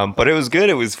 Yeah. But it was good.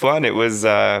 It was fun. It was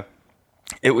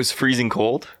freezing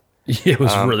cold. It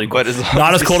was really cold. But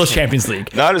not as cold as Champions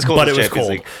League. Not as cold but as it was Champions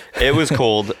cold. League. It was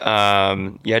cold.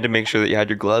 You had to make sure that you had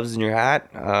your gloves and your hat.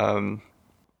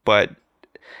 But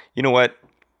you know what?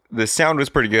 The sound was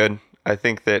pretty good. I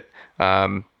think that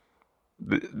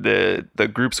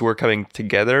the groups were coming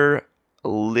together a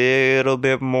little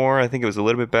bit more. I think it was a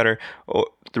little bit better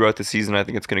throughout the season. I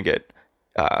think it's going to get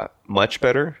much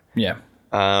better. Yeah.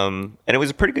 And it was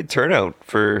a pretty good turnout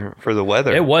for the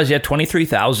weather. It was,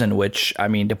 23,000, which, I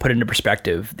mean, to put it into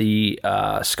perspective, the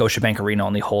Scotiabank Arena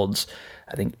only holds,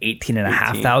 I think,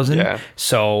 18,500. Yeah.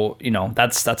 So,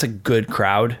 that's a good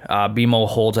crowd. BMO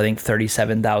holds, I think,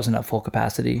 37,000 at full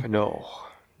capacity. No,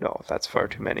 that's far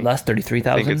too many. Less,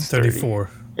 33,000? I think it's 34.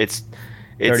 It's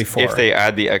 34. If they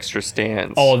add the extra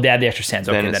stands. Oh, they add the extra stands.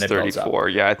 Okay, then it's it builds up. 34.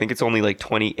 Yeah, I think it's only like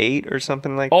 28 or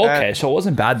something like Oh, that. okay, so it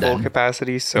wasn't bad then. Full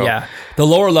capacity. So yeah, the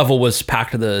lower level was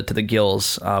packed to the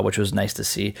gills, which was nice to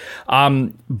see.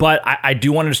 But I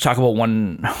do want to just talk about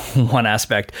one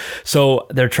aspect. So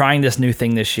they're trying this new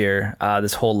thing this year,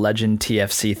 this whole Legend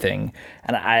TFC thing,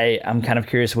 and I'm kind of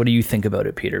curious. What do you think about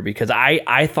it, Peter? Because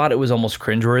I thought it was almost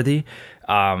cringeworthy.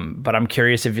 But I'm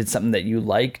curious if it's something that you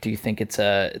like. Do you think it's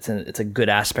a good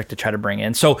aspect to try to bring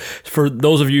in? So for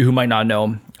those of you who might not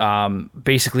know,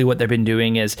 basically what they've been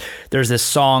doing is there's this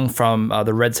song from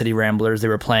the Red City Ramblers. They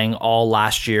were playing all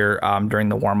last year during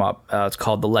the warm up. It's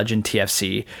called the Legend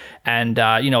TFC, and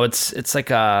it's like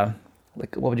a.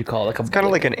 Like, what would you call it? It's kind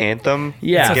of like an anthem.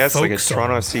 Yeah. I guess like a song.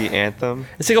 Toronto FC anthem.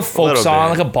 It's like a folk song,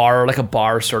 like a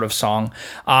bar sort of song.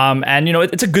 And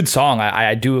it's a good song.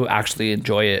 I do actually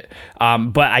enjoy it.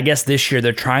 But I guess this year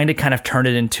they're trying to kind of turn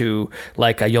it into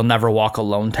like a "You'll Never Walk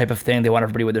Alone" type of thing. They want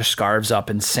everybody with their scarves up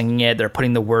and singing it. They're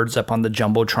putting the words up on the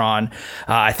Jumbotron.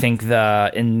 I think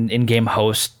the in-game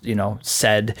host,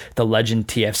 said the Legend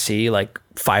TFC like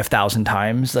 5,000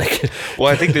 times. Like, well,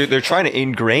 I think they're trying to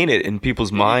ingrain it in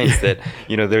people's minds that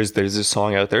there's this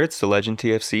song out there. It's the Legend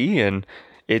TFC, and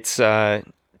it's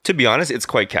to be honest, it's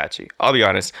quite catchy. I'll be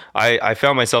honest. I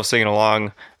found myself singing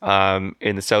along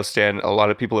in the South Stand. A lot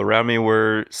of people around me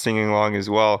were singing along as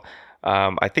well.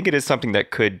 I think it is something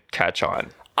that could catch on.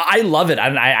 I love it.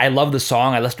 I love the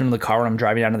song. I listen to it in the car when I'm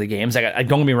driving down to the games. Like,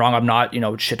 don't get me wrong. I'm not,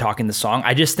 shit talking the song.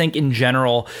 I just think in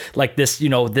general, like this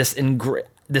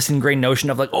ingrained notion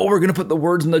of like, oh, we're gonna put the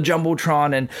words in the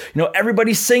Jumbotron and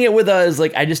everybody sing it with us.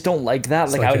 Like, I just don't like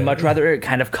that. Like I would much rather it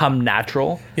kind of come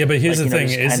natural. Yeah, but here's the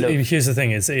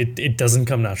thing: it doesn't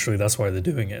come naturally. That's why they're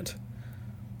doing it.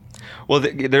 Well,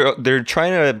 they're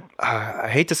trying to. I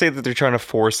hate to say that they're trying to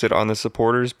force it on the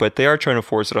supporters, but they are trying to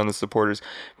force it on the supporters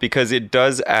because it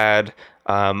does add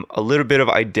a little bit of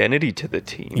identity to the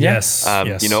team. Yes.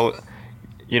 Yes.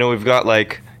 We've got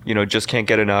like. Just Can't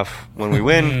Get Enough When We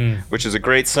Win, which is a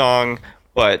great song,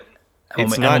 but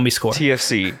it's not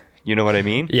TFC. You know what I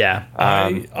mean? Yeah.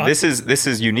 This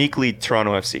is uniquely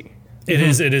Toronto FC.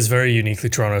 It is very uniquely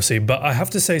Toronto FC. But I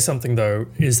have to say something though,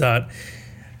 is that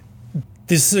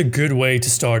this is a good way to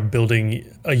start building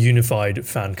a unified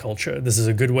fan culture. This is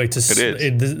a good way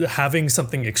to having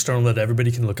something external that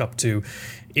everybody can look up to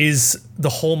is the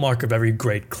hallmark of every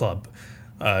great club.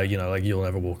 Like You'll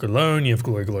Never Walk Alone, you have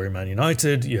Glory Glory Man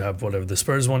United, you have whatever the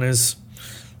Spurs one is.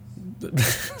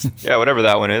 Yeah, whatever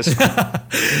that one is.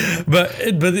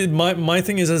 but my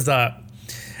thing is that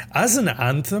as an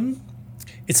anthem,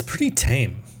 it's pretty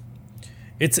tame.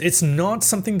 It's not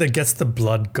something that gets the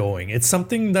blood going. It's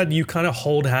something that you kind of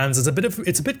hold hands. It's a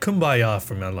bit kumbaya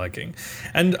for my liking,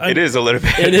 and it is a little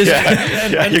bit. It is.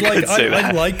 and you like could say that.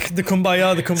 I like the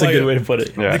kumbaya. That's a good way to put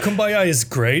it. The kumbaya is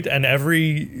great, and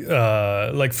every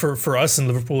like for us in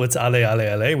Liverpool, it's Ale Ale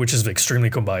Ale, which is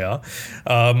extremely kumbaya.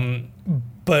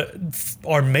 But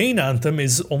our main anthem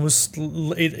is almost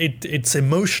it's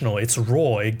emotional. It's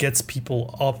raw. It gets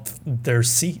people off their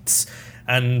seats,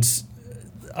 and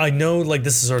I know like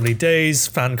this is early days,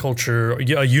 fan culture,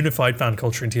 a unified fan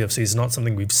culture in TFC is not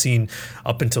something we've seen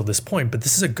up until this point, but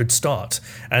this is a good start.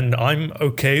 And I'm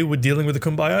okay with dealing with the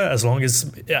kumbaya as long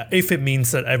as, if it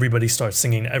means that everybody starts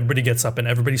singing, everybody gets up and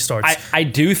everybody starts. I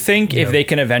do think if they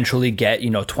can eventually get,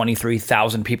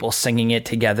 23,000 people singing it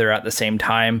together at the same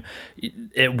time,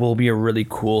 it will be a really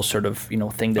cool sort of,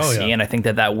 thing to see. Yeah. And I think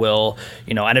that will,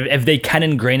 and if they can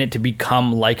ingrain it to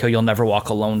become like a You'll Never Walk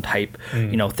Alone type,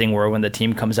 thing where when the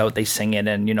team comes out, they sing it,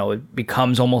 and it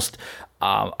becomes almost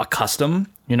a custom,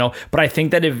 but I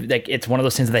think that if like it's one of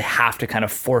those things that they have to kind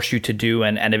of force you to do,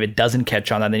 and if it doesn't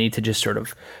catch on, then they need to just sort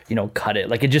of cut it.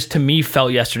 Like it just to me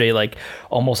felt yesterday like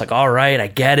almost like, all right, I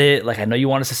get it, like I know you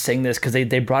want us to sing this, because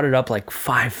they brought it up like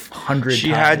 500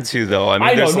 she times. Had to though. I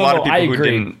mean, there's a lot of people who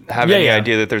didn't have any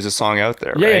idea that there's a song out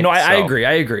there. Right? I agree.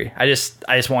 I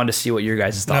just wanted to see what your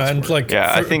guys' thoughts were.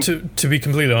 I think to be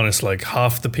completely honest, like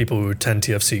half the people who attend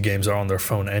TFC games are on their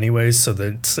phone anyways, so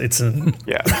that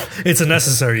it's a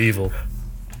necessary evil.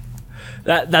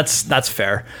 That's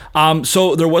fair.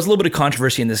 So there was a little bit of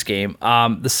controversy in this game.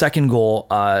 The second goal,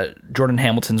 Jordan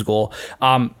Hamilton's goal,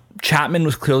 Chapman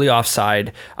was clearly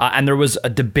offside, and there was a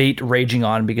debate raging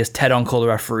on because Ted Uncle, the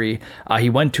referee,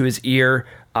 he went to his ear,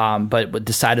 but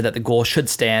decided that the goal should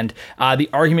stand. The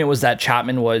argument was that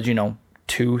Chapman was,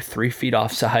 2-3 feet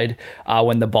offside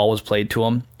when the ball was played to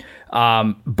him.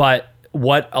 But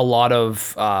what a lot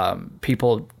of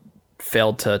people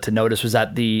failed to notice was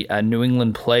that the New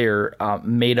England player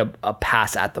made a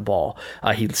pass at the ball.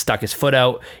 He stuck his foot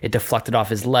out, it deflected off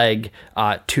his leg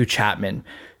to Chapman.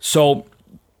 So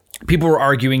people were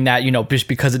arguing that, just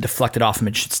because it deflected off him,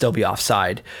 it should still be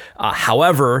offside.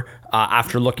 However,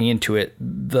 after looking into it,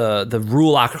 the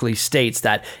rule actually states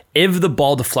that if the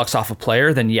ball deflects off a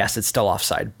player, then yes, it's still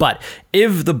offside. But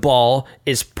if the ball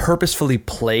is purposefully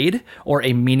played or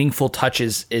a meaningful touch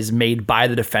is made by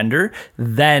the defender,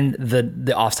 then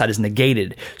the offside is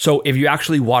negated. So if you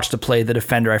actually watch the play, the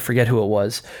defender, I forget who it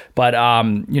was, but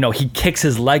he kicks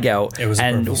his leg out,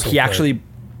 and he actually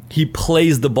he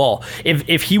plays the ball.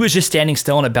 If he was just standing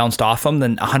still and it bounced off him,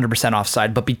 then 100%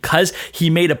 offside. But because he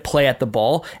made a play at the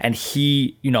ball and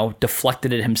he,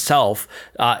 deflected it himself,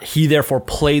 he therefore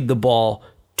played the ball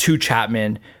to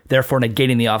Chapman, therefore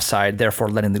negating the offside, therefore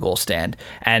letting the goal stand.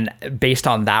 And based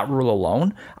on that rule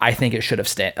alone, I think it should have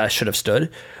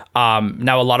stood.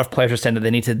 Now, a lot of players are saying that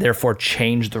they need to therefore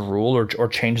change the rule or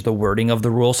change the wording of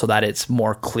the rule so that it's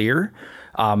more clear.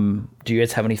 Do you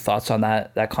guys have any thoughts on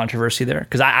that controversy there?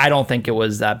 Because I don't think it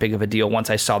was that big of a deal once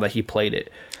I saw that he played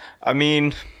it. I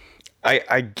mean,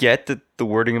 I get that the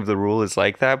wording of the rule is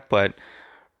like that, but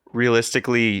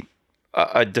realistically,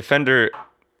 a defender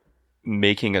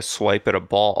making a swipe at a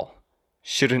ball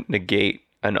shouldn't negate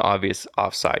an obvious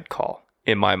offside call,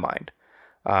 in my mind.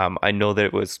 I know that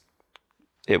it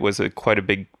was quite a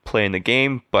big play in the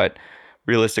game, but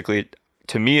realistically,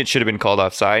 to me, it should have been called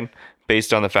offside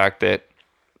based on the fact that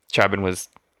Chapman was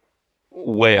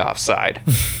way offside.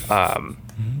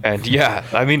 And yeah,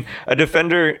 I mean, a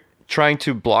defender trying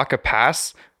to block a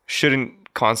pass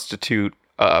shouldn't constitute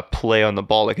a play on the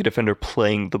ball, like a defender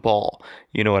playing the ball.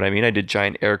 You know what I mean? I did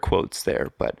giant air quotes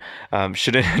there, but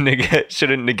shouldn't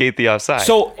negate the offside.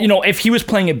 So, if he was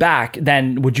playing it back,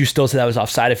 then would you still say that was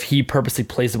offside if he purposely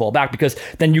plays the ball back? Because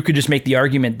then you could just make the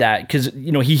argument that, because,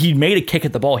 he made a kick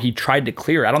at the ball. He tried to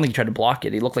clear it. I don't think he tried to block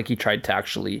it. He looked like he tried to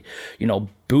actually,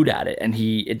 boot at it, and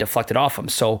it deflected off him.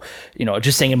 So,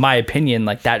 just saying, in my opinion,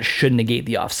 like that should negate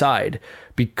the offside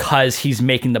because he's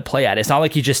making the play at it. It's not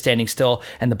like he's just standing still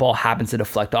and the ball happens to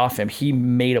deflect off him. He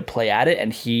made a play at it,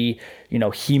 and he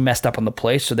messed up on the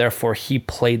play, so therefore he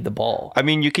played the ball. I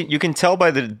mean, you can tell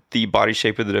by the body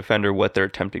shape of the defender what they're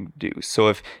attempting to do.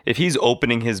 So if he's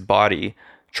opening his body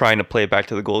trying to play it back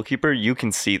to the goalkeeper, you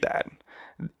can see that.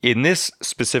 In this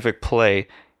specific play,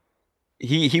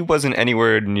 he wasn't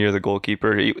anywhere near the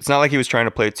goalkeeper. It's not like he was trying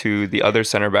to play to the other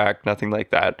center back, nothing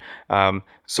like that.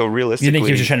 So realistically, You think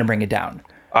he was just trying to bring it down?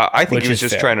 I think which he was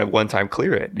is just fair. trying to one-time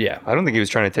clear it. Yeah. I don't think he was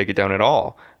trying to take it down at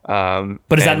all.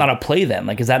 But is that not a play then?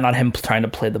 Like, is that not him trying to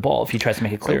play the ball if he tries to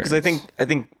make it clear? Because I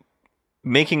think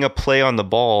making a play on the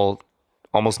ball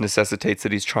almost necessitates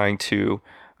that he's trying to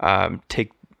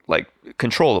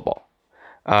control the ball.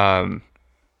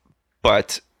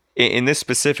 But in this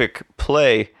specific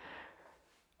play,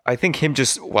 I think him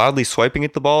just wildly swiping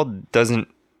at the ball doesn't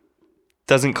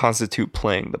constitute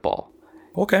playing the ball.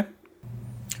 Okay.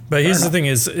 But here's the thing: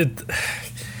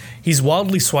 he's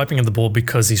wildly swiping at the ball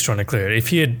because he's trying to clear it. If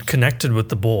he had connected with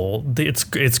the ball,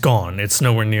 it's gone. It's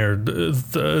nowhere near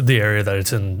the area that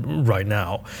it's in right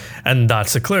now, and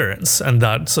that's a clearance, and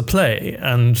that's a play.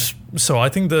 And so I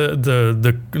think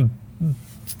the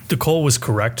call was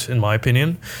correct in my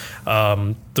opinion.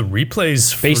 The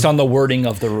replays Based on the wording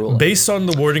of the rule. based on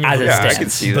the wording of As the it rules. stands. I can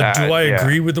see But that. do I yeah.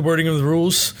 agree with the wording of the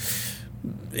rules?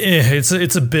 It's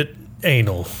a bit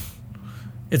anal.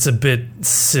 It's a bit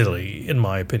silly, in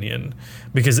my opinion,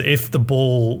 because if the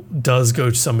ball does go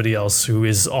to somebody else who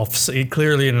is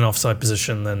clearly in an offside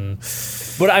position, then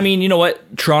But I mean, you know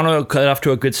what? Toronto got off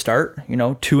to a good start,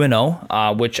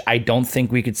 2-0, which I don't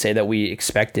think we could say that we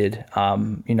expected,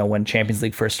 when Champions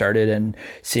League first started and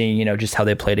seeing, just how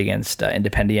they played against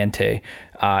Independiente.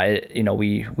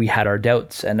 We had our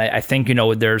doubts. And I think,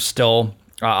 there's still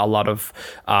a lot of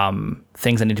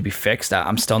things that need to be fixed.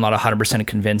 I'm still not 100%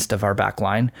 convinced of our back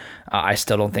line. I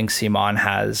still don't think Simon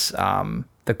has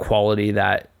the quality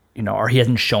that, or he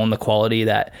hasn't shown the quality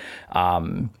that,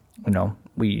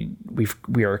 we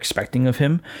are expecting of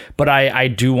him. But I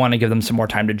do want to give them some more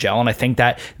time to gel. And I think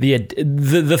that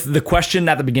the question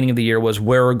at the beginning of the year was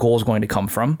where are goals going to come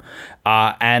from?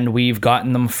 And we've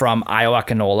gotten them from Ayo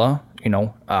Akinola,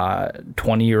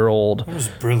 20-year-old it was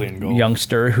a brilliant goal.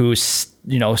 youngster who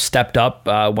stepped up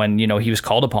when he was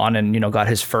called upon and got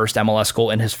his first MLS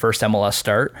goal in his first MLS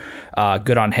start.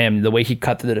 Good on him. The way he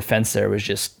cut through the defense there was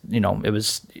just it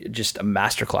was just a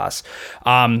masterclass.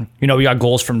 We got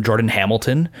goals from Jordan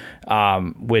Hamilton,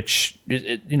 which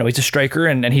he's a striker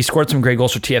and he scored some great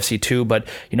goals for TFC too, but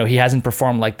he hasn't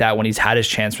performed like that when he's had his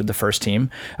chance with the first team.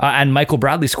 And Michael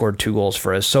Bradley scored 2 goals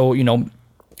for us. So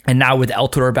and now with El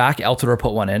Tador back, El Tador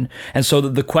put one in. And so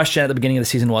the question at the beginning of the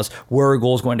season was, where are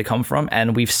goals going to come from?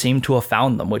 And we've seemed to have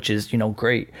found them, which is,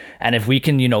 great. And if we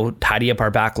can, tidy up our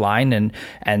back line and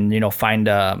find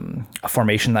a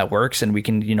formation that works and we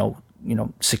can,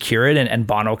 secure it and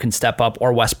Bono can step up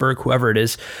or Westberg, whoever it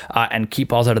is, and keep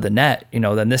balls out of the net,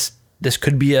 then this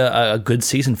could be a good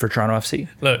season for Toronto FC.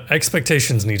 Look,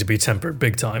 expectations need to be tempered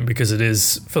big time because it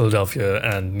is Philadelphia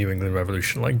and New England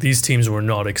Revolution. Like, these teams were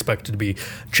not expected to be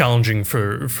challenging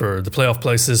for the playoff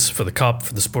places, for the Cup,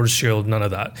 for the Supporters' Shield, none of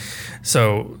that.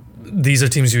 So these are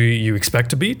teams you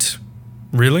expect to beat?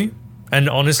 Really? And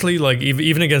honestly, like,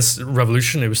 even against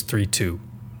Revolution, it was 3-2.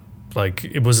 Like,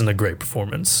 it wasn't a great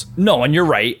performance. No, and you're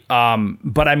right.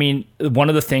 But I mean, one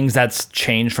of the things that's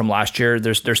changed from last year,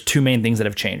 there's 2 main things that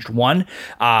have changed. One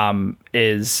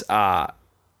is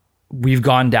we've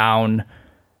gone down.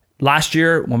 Last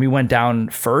year, when we went down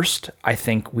first, I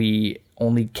think we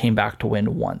only came back to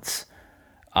win once.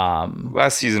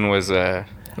 Last season was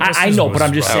I know, but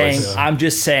I'm just That saying. was, I'm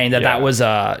just saying that yeah. that was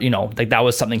that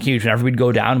was something huge. Whenever we'd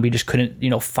go down, we just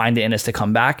couldn't find it in us to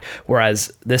come back.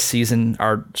 Whereas this season,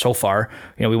 or so far,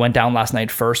 we went down last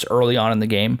night first early on in the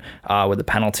game with a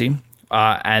penalty,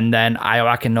 and then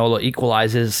Ayo Akinola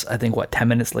equalizes. I think 10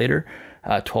 minutes later.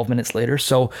 12 minutes later.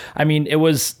 So I mean,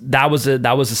 that was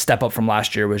a step up from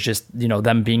last year. Was just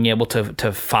them being able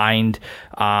to find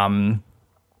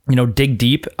dig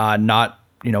deep, not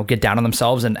get down on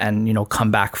themselves and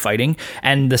come back fighting.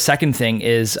 And the second thing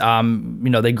is,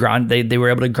 they were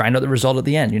able to grind out the result at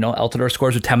the end. El Tador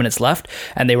scores with 10 minutes left,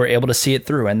 and they were able to see it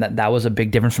through, and that was a big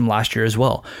difference from last year as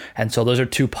well. And so those are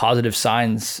 2 positive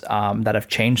signs that have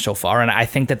changed so far. And I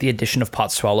think that the addition of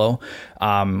Pozuelo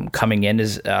coming in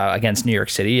is against New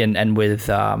York City, and with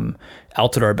El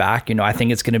Tador back, I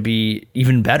think it's going to be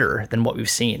even better than what we've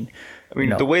seen. I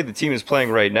mean, the way the team is playing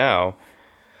right now,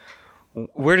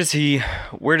 where does he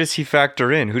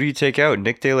factor in? Who do you take out?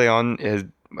 Nick De Leon has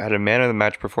had a man of the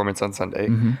match performance on Sunday.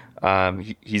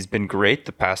 Mm-hmm. He's been great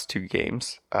the past 2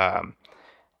 games.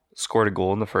 Scored a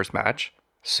goal in the first match.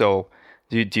 So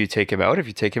do you take him out? If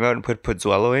you take him out and put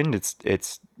Pozuelo in,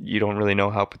 it's you don't really know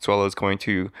how Pozuelo is going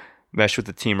to mesh with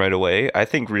the team right away. I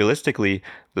think realistically,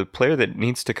 the player that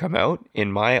needs to come out,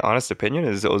 in my honest opinion,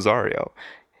 is Osorio.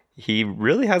 He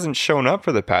really hasn't shown up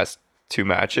for the past 2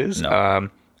 matches. No.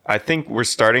 I think we're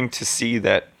starting to see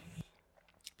that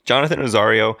Jonathan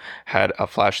Osorio had a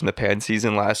flash in the pan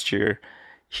season last year.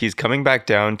 He's coming back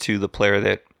down to the player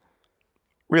that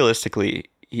realistically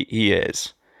he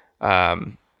is.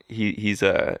 He's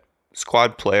a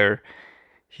squad player.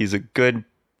 He's a good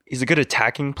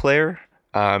attacking player.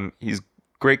 He's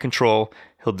great control.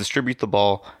 He'll distribute the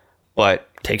ball,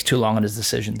 but takes too long on his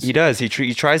decisions. He does. He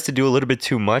tries to do a little bit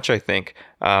too much, I think.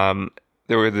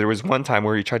 There was one time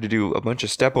where he tried to do a bunch of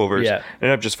step overs, and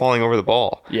ended up just falling over the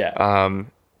ball. Yeah.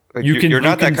 You're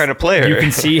not that kind of player. You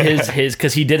can see his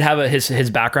because he did have his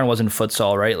background was in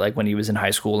futsal, right? Like when he was in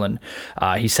high school, and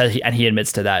he said he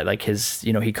admits to that. Like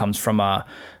he comes from a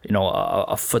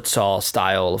futsal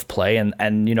style of play,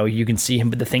 and you can see him.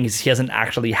 But the thing is, he doesn't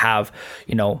actually have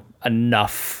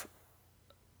enough.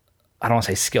 I don't want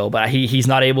to say skill, but he's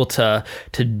not able to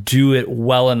do it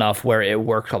well enough where it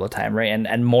works all the time, right?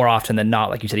 And more often than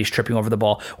not, like you said, he's tripping over the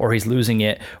ball, or he's losing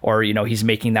it, or he's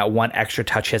making that one extra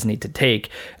touch he doesn't need to take.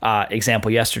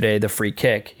 Example yesterday, the free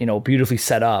kick, beautifully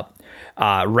set up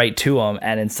right to him,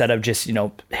 and instead of just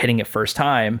hitting it first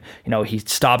time, he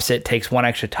stops it, takes one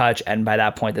extra touch, and by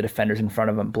that point, the defender's in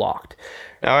front of him blocked.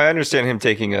 Now I understand him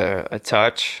taking a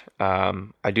touch.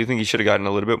 I do think he should have gotten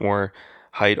a little bit more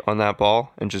height on that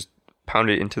ball and just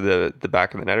pound it into the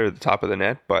back of the net or the top of the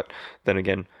net. But then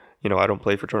again, I don't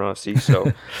play for Toronto FC,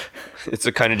 so it's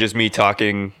a kind of just me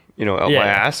talking, out my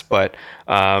ass. But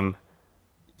I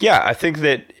think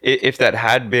that if that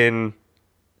had been,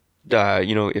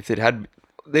 if it had,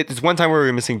 it's one time where we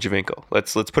were missing Giovinco.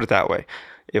 Let's put it that way.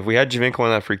 If we had Giovinco on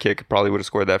that free kick, it probably would have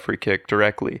scored that free kick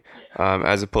directly,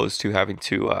 as opposed to having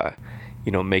to,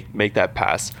 make that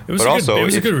pass. It was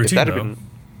a good routine, though.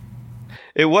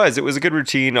 It was a good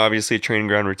routine, obviously a training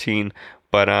ground routine,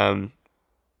 but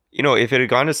if it had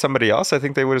gone to somebody else, I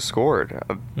think they would have scored.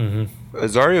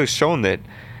 Osorio has shown that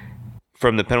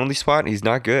from the penalty spot, he's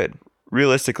not good.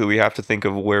 Realistically, we have to think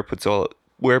of where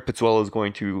Pizzuelo is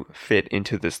going to fit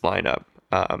into this lineup.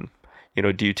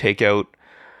 Do you take out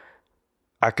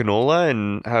Akinola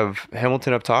and have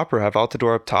Hamilton up top, or have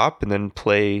Altidore up top and then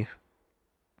play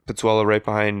Pizzuelo right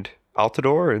behind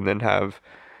Altidore, and then have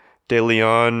De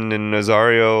Leon and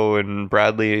Nazario and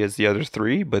Bradley as the other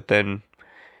three? But then,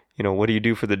 what do you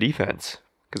do for the defense?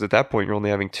 Because at that point, you're only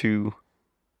having two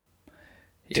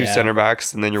center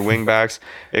backs and then your wing backs.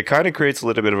 It kind of creates a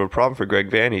little bit of a problem for Greg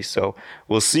Vanney. So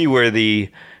we'll see where the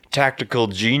tactical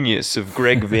genius of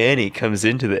Greg Vanney comes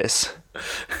into this.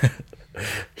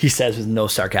 He says with no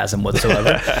sarcasm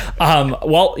whatsoever.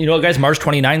 Well, guys, March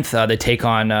 29th, they take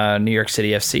on New York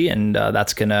City FC, and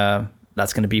that's going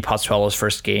to be Pozzuolo's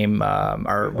first game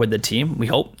with the team, we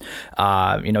hope.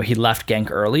 He left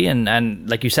Genk early, and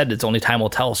like you said, it's only time will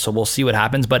tell, so we'll see what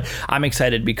happens. But I'm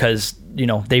excited because,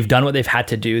 they've done what they've had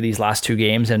to do these last two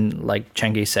games, and like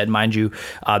Chenge said, mind you,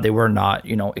 they were not,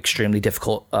 extremely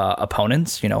difficult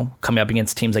opponents. Coming up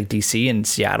against teams like DC and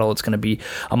Seattle, it's going to be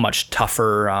a much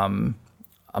tougher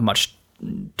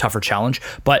challenge,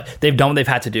 but they've done what they've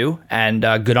had to do, and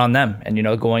good on them. And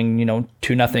going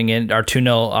 2-0 in or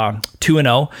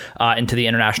 2-0 into the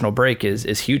international break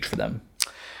is huge for them.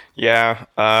 Yeah,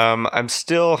 I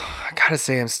gotta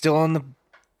say, I'm still on the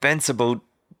fence about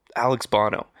Alex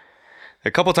Bono. A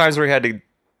couple times where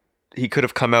he could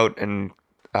have come out and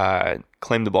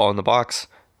claimed the ball in the box,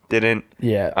 didn't.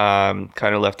 Yeah.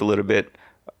 Kind of left a little bit.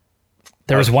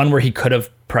 There was one where he could have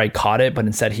probably caught it, but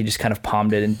instead he just kind of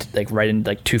palmed it right in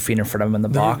 2 feet in front of him in the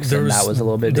box, that was a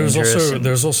little bit dangerous.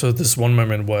 There's also this one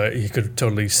moment where he could have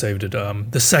totally saved it.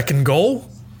 The second goal.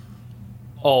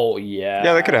 Oh yeah.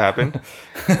 Yeah, that could have happened.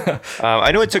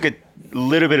 I know it took a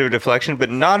little bit of a deflection, but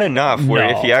not enough where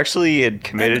if he actually had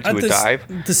committed to a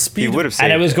dive, the speed he would have saved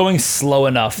it. And it was going slow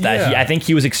enough that I think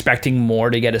he was expecting more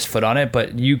to get his foot on it,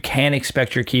 but you can't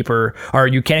expect your keeper, or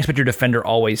you can't expect your defender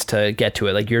always to get to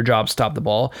it. Like, your job, stop the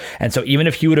ball. And so even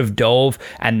if he would have dove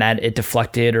and that it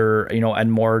deflected, or,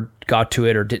 and more got to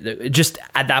it, or just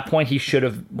at that point, he should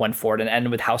have went for it. And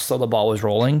with how slow the ball was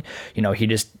rolling, he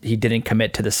didn't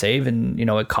commit to the save, and,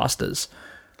 it cost us.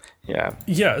 Yeah.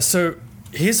 Yeah. So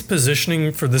his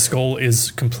positioning for this goal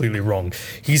is completely wrong.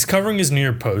 He's covering his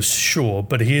near post, sure,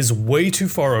 but he is way too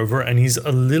far over, and he's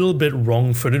a little bit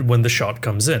wrong-footed when the shot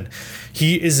comes in.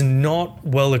 He is not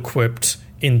well equipped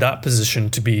in that position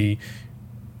to be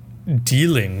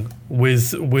dealing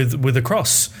with a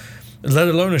cross, let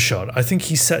alone a shot. I think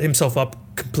he set himself up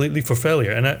completely for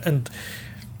failure. And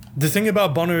the thing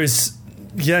about Bono is,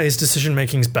 his decision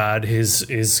making is bad.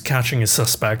 His catching is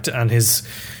suspect, and his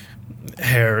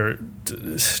hair,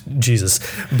 Jesus.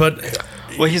 But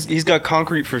he's got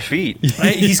concrete for feet.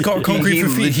 He's got concrete for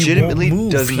feet. He legitimately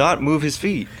does not move his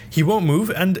feet. He won't move,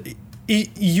 and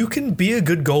you can be a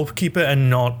good goalkeeper and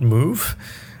not move.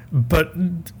 But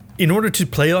in order to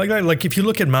play like that, like if you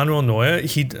look at Manuel Neuer,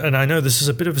 and I know this is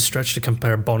a bit of a stretch to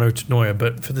compare Bono to Neuer,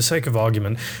 but for the sake of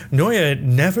argument, Neuer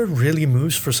never really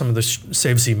moves for some of the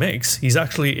saves he makes. He's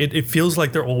actually, it feels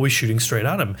like they're always shooting straight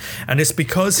at him. And it's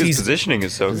because his positioning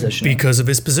is so good. Because of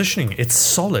his positioning. It's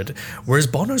solid. Whereas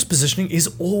Bono's positioning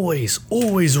is always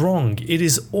wrong. It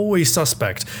is always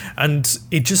suspect. And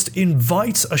it just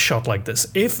invites a shot like this.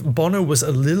 If Bono was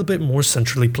a little bit more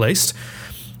centrally placed,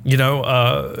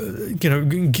 Charles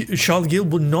Gil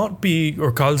would not be,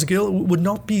 or Carles Gil would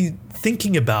not be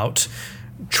thinking about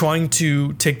trying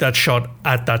to take that shot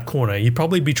at that corner. You'd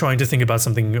probably be trying to think about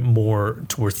something more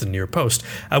towards the near post,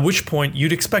 at which point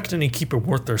you'd expect any keeper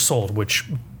worth their salt, which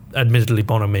admittedly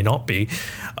Bono may not be,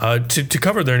 to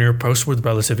cover their near post with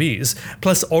relative ease.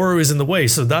 Plus Oro is in the way,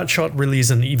 so that shot really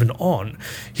isn't even on.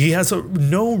 He has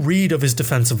no read of his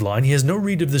defensive line. He has no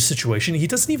read of the situation. He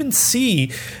doesn't even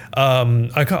see,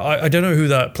 I don't know who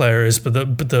that player is, but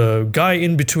the guy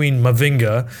in between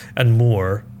Mavinga and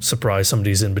Moore. Surprise,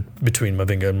 somebody's in between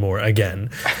Mavinga and Moore again.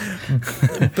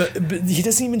 but he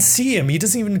doesn't even see him. He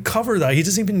doesn't even cover that. He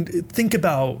doesn't even think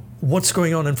about what's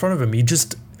going on in front of him.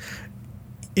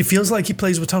 It feels like he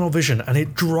plays with tunnel vision, and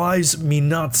it drives me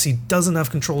nuts. He doesn't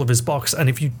have control of his box, and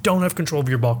if you don't have control of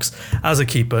your box as a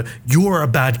keeper, you're a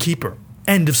bad keeper.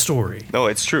 End of story. No,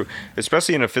 it's true.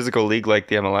 Especially in a physical league like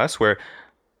the MLS, where,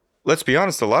 let's be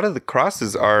honest, a lot of the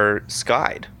crosses are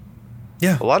skied.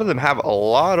 Yeah. A lot of them have a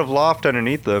lot of loft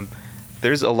underneath them.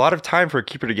 There's a lot of time for a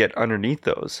keeper to get underneath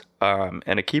those. And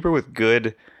a keeper with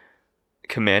good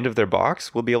command of their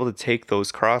box will be able to take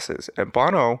those crosses. And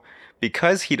Bono,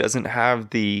 because he doesn't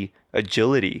have the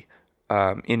agility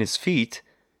in his feet,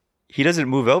 he doesn't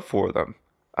move out for them.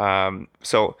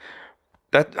 So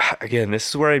that, again, this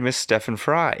is where I miss Stefan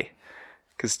Frei,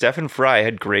 because Stefan Frei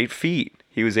had great feet.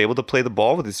 He was able to play the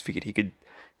ball with his feet.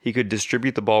 He could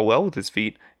distribute the ball well with his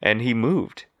feet, and he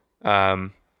moved.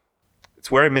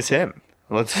 It's where I miss him.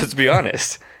 Let's be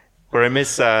honest. Where I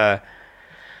miss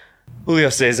Julio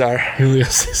Cesar.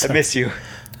 I miss you.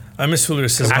 I miss Julio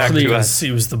Cesar because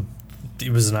he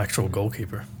was an actual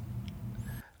goalkeeper.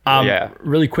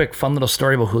 Really quick, fun little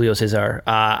story about Julio Cesar.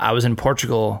 I was in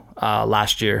Portugal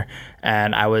last year,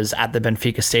 and I was at the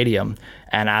Benfica Stadium.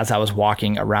 And as I was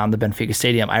walking around the Benfica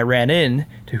Stadium, I ran in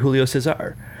to Julio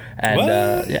Cesar.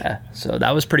 And so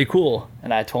that was pretty cool.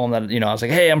 And I told him that, I was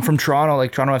like, hey, I'm from Toronto,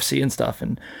 like Toronto FC and stuff.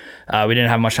 And we didn't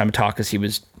have much time to talk because he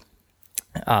was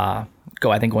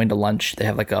going to lunch. They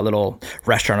have like a little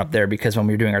restaurant up there, because when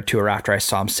we were doing our tour after, I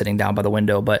saw him sitting down by the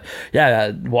window. But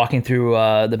walking through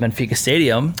the Benfica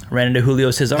Stadium, ran into Julio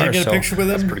Cesar. Did you get a picture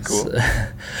with him? That's pretty cool.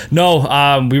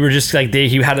 No, we were just like,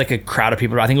 he had like a crowd of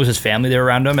people. I think it was his family there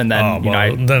around him. And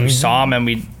then, we saw him and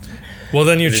we... Well,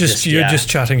 then you're just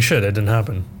chatting shit. It didn't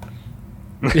happen.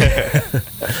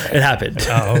 It happened.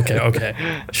 Oh,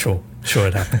 okay. Sure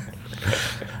it happened.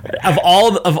 Of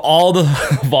all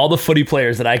the footy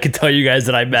players that I could tell you guys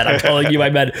that I met, I'm telling you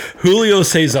I met Julio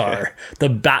Cesar,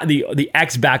 the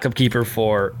ex backup keeper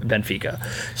for Benfica.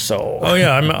 So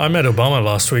I met Obama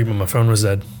last week, but my phone was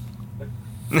dead.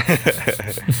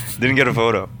 Didn't get a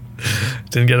photo.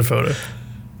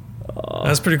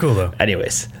 That's pretty cool though.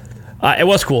 Anyways. It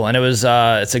was cool, and it's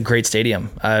a great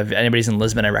stadium. If anybody's in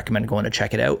Lisbon, I recommend going to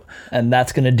check it out. And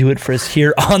that's going to do it for us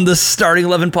here on the Starting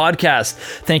 11 podcast.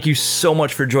 Thank you so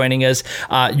much for joining us.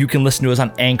 You can listen to us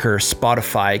on Anchor,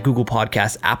 Spotify, Google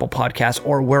Podcasts, Apple Podcasts,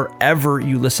 or wherever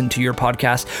you listen to your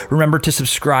podcast. Remember to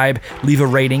subscribe, leave a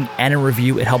rating and a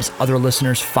review. It helps other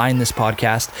listeners find this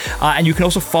podcast. And you can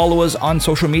also follow us on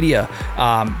social media,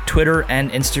 Twitter and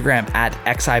Instagram at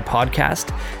XI Podcast.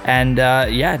 And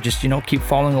just keep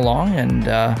following along. And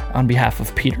on behalf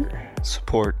of Peter,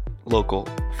 support local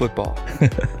football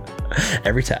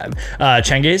every time.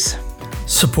 Chengiz,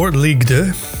 support Ligue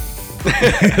 2.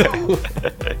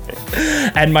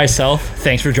 And myself,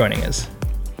 thanks for joining us.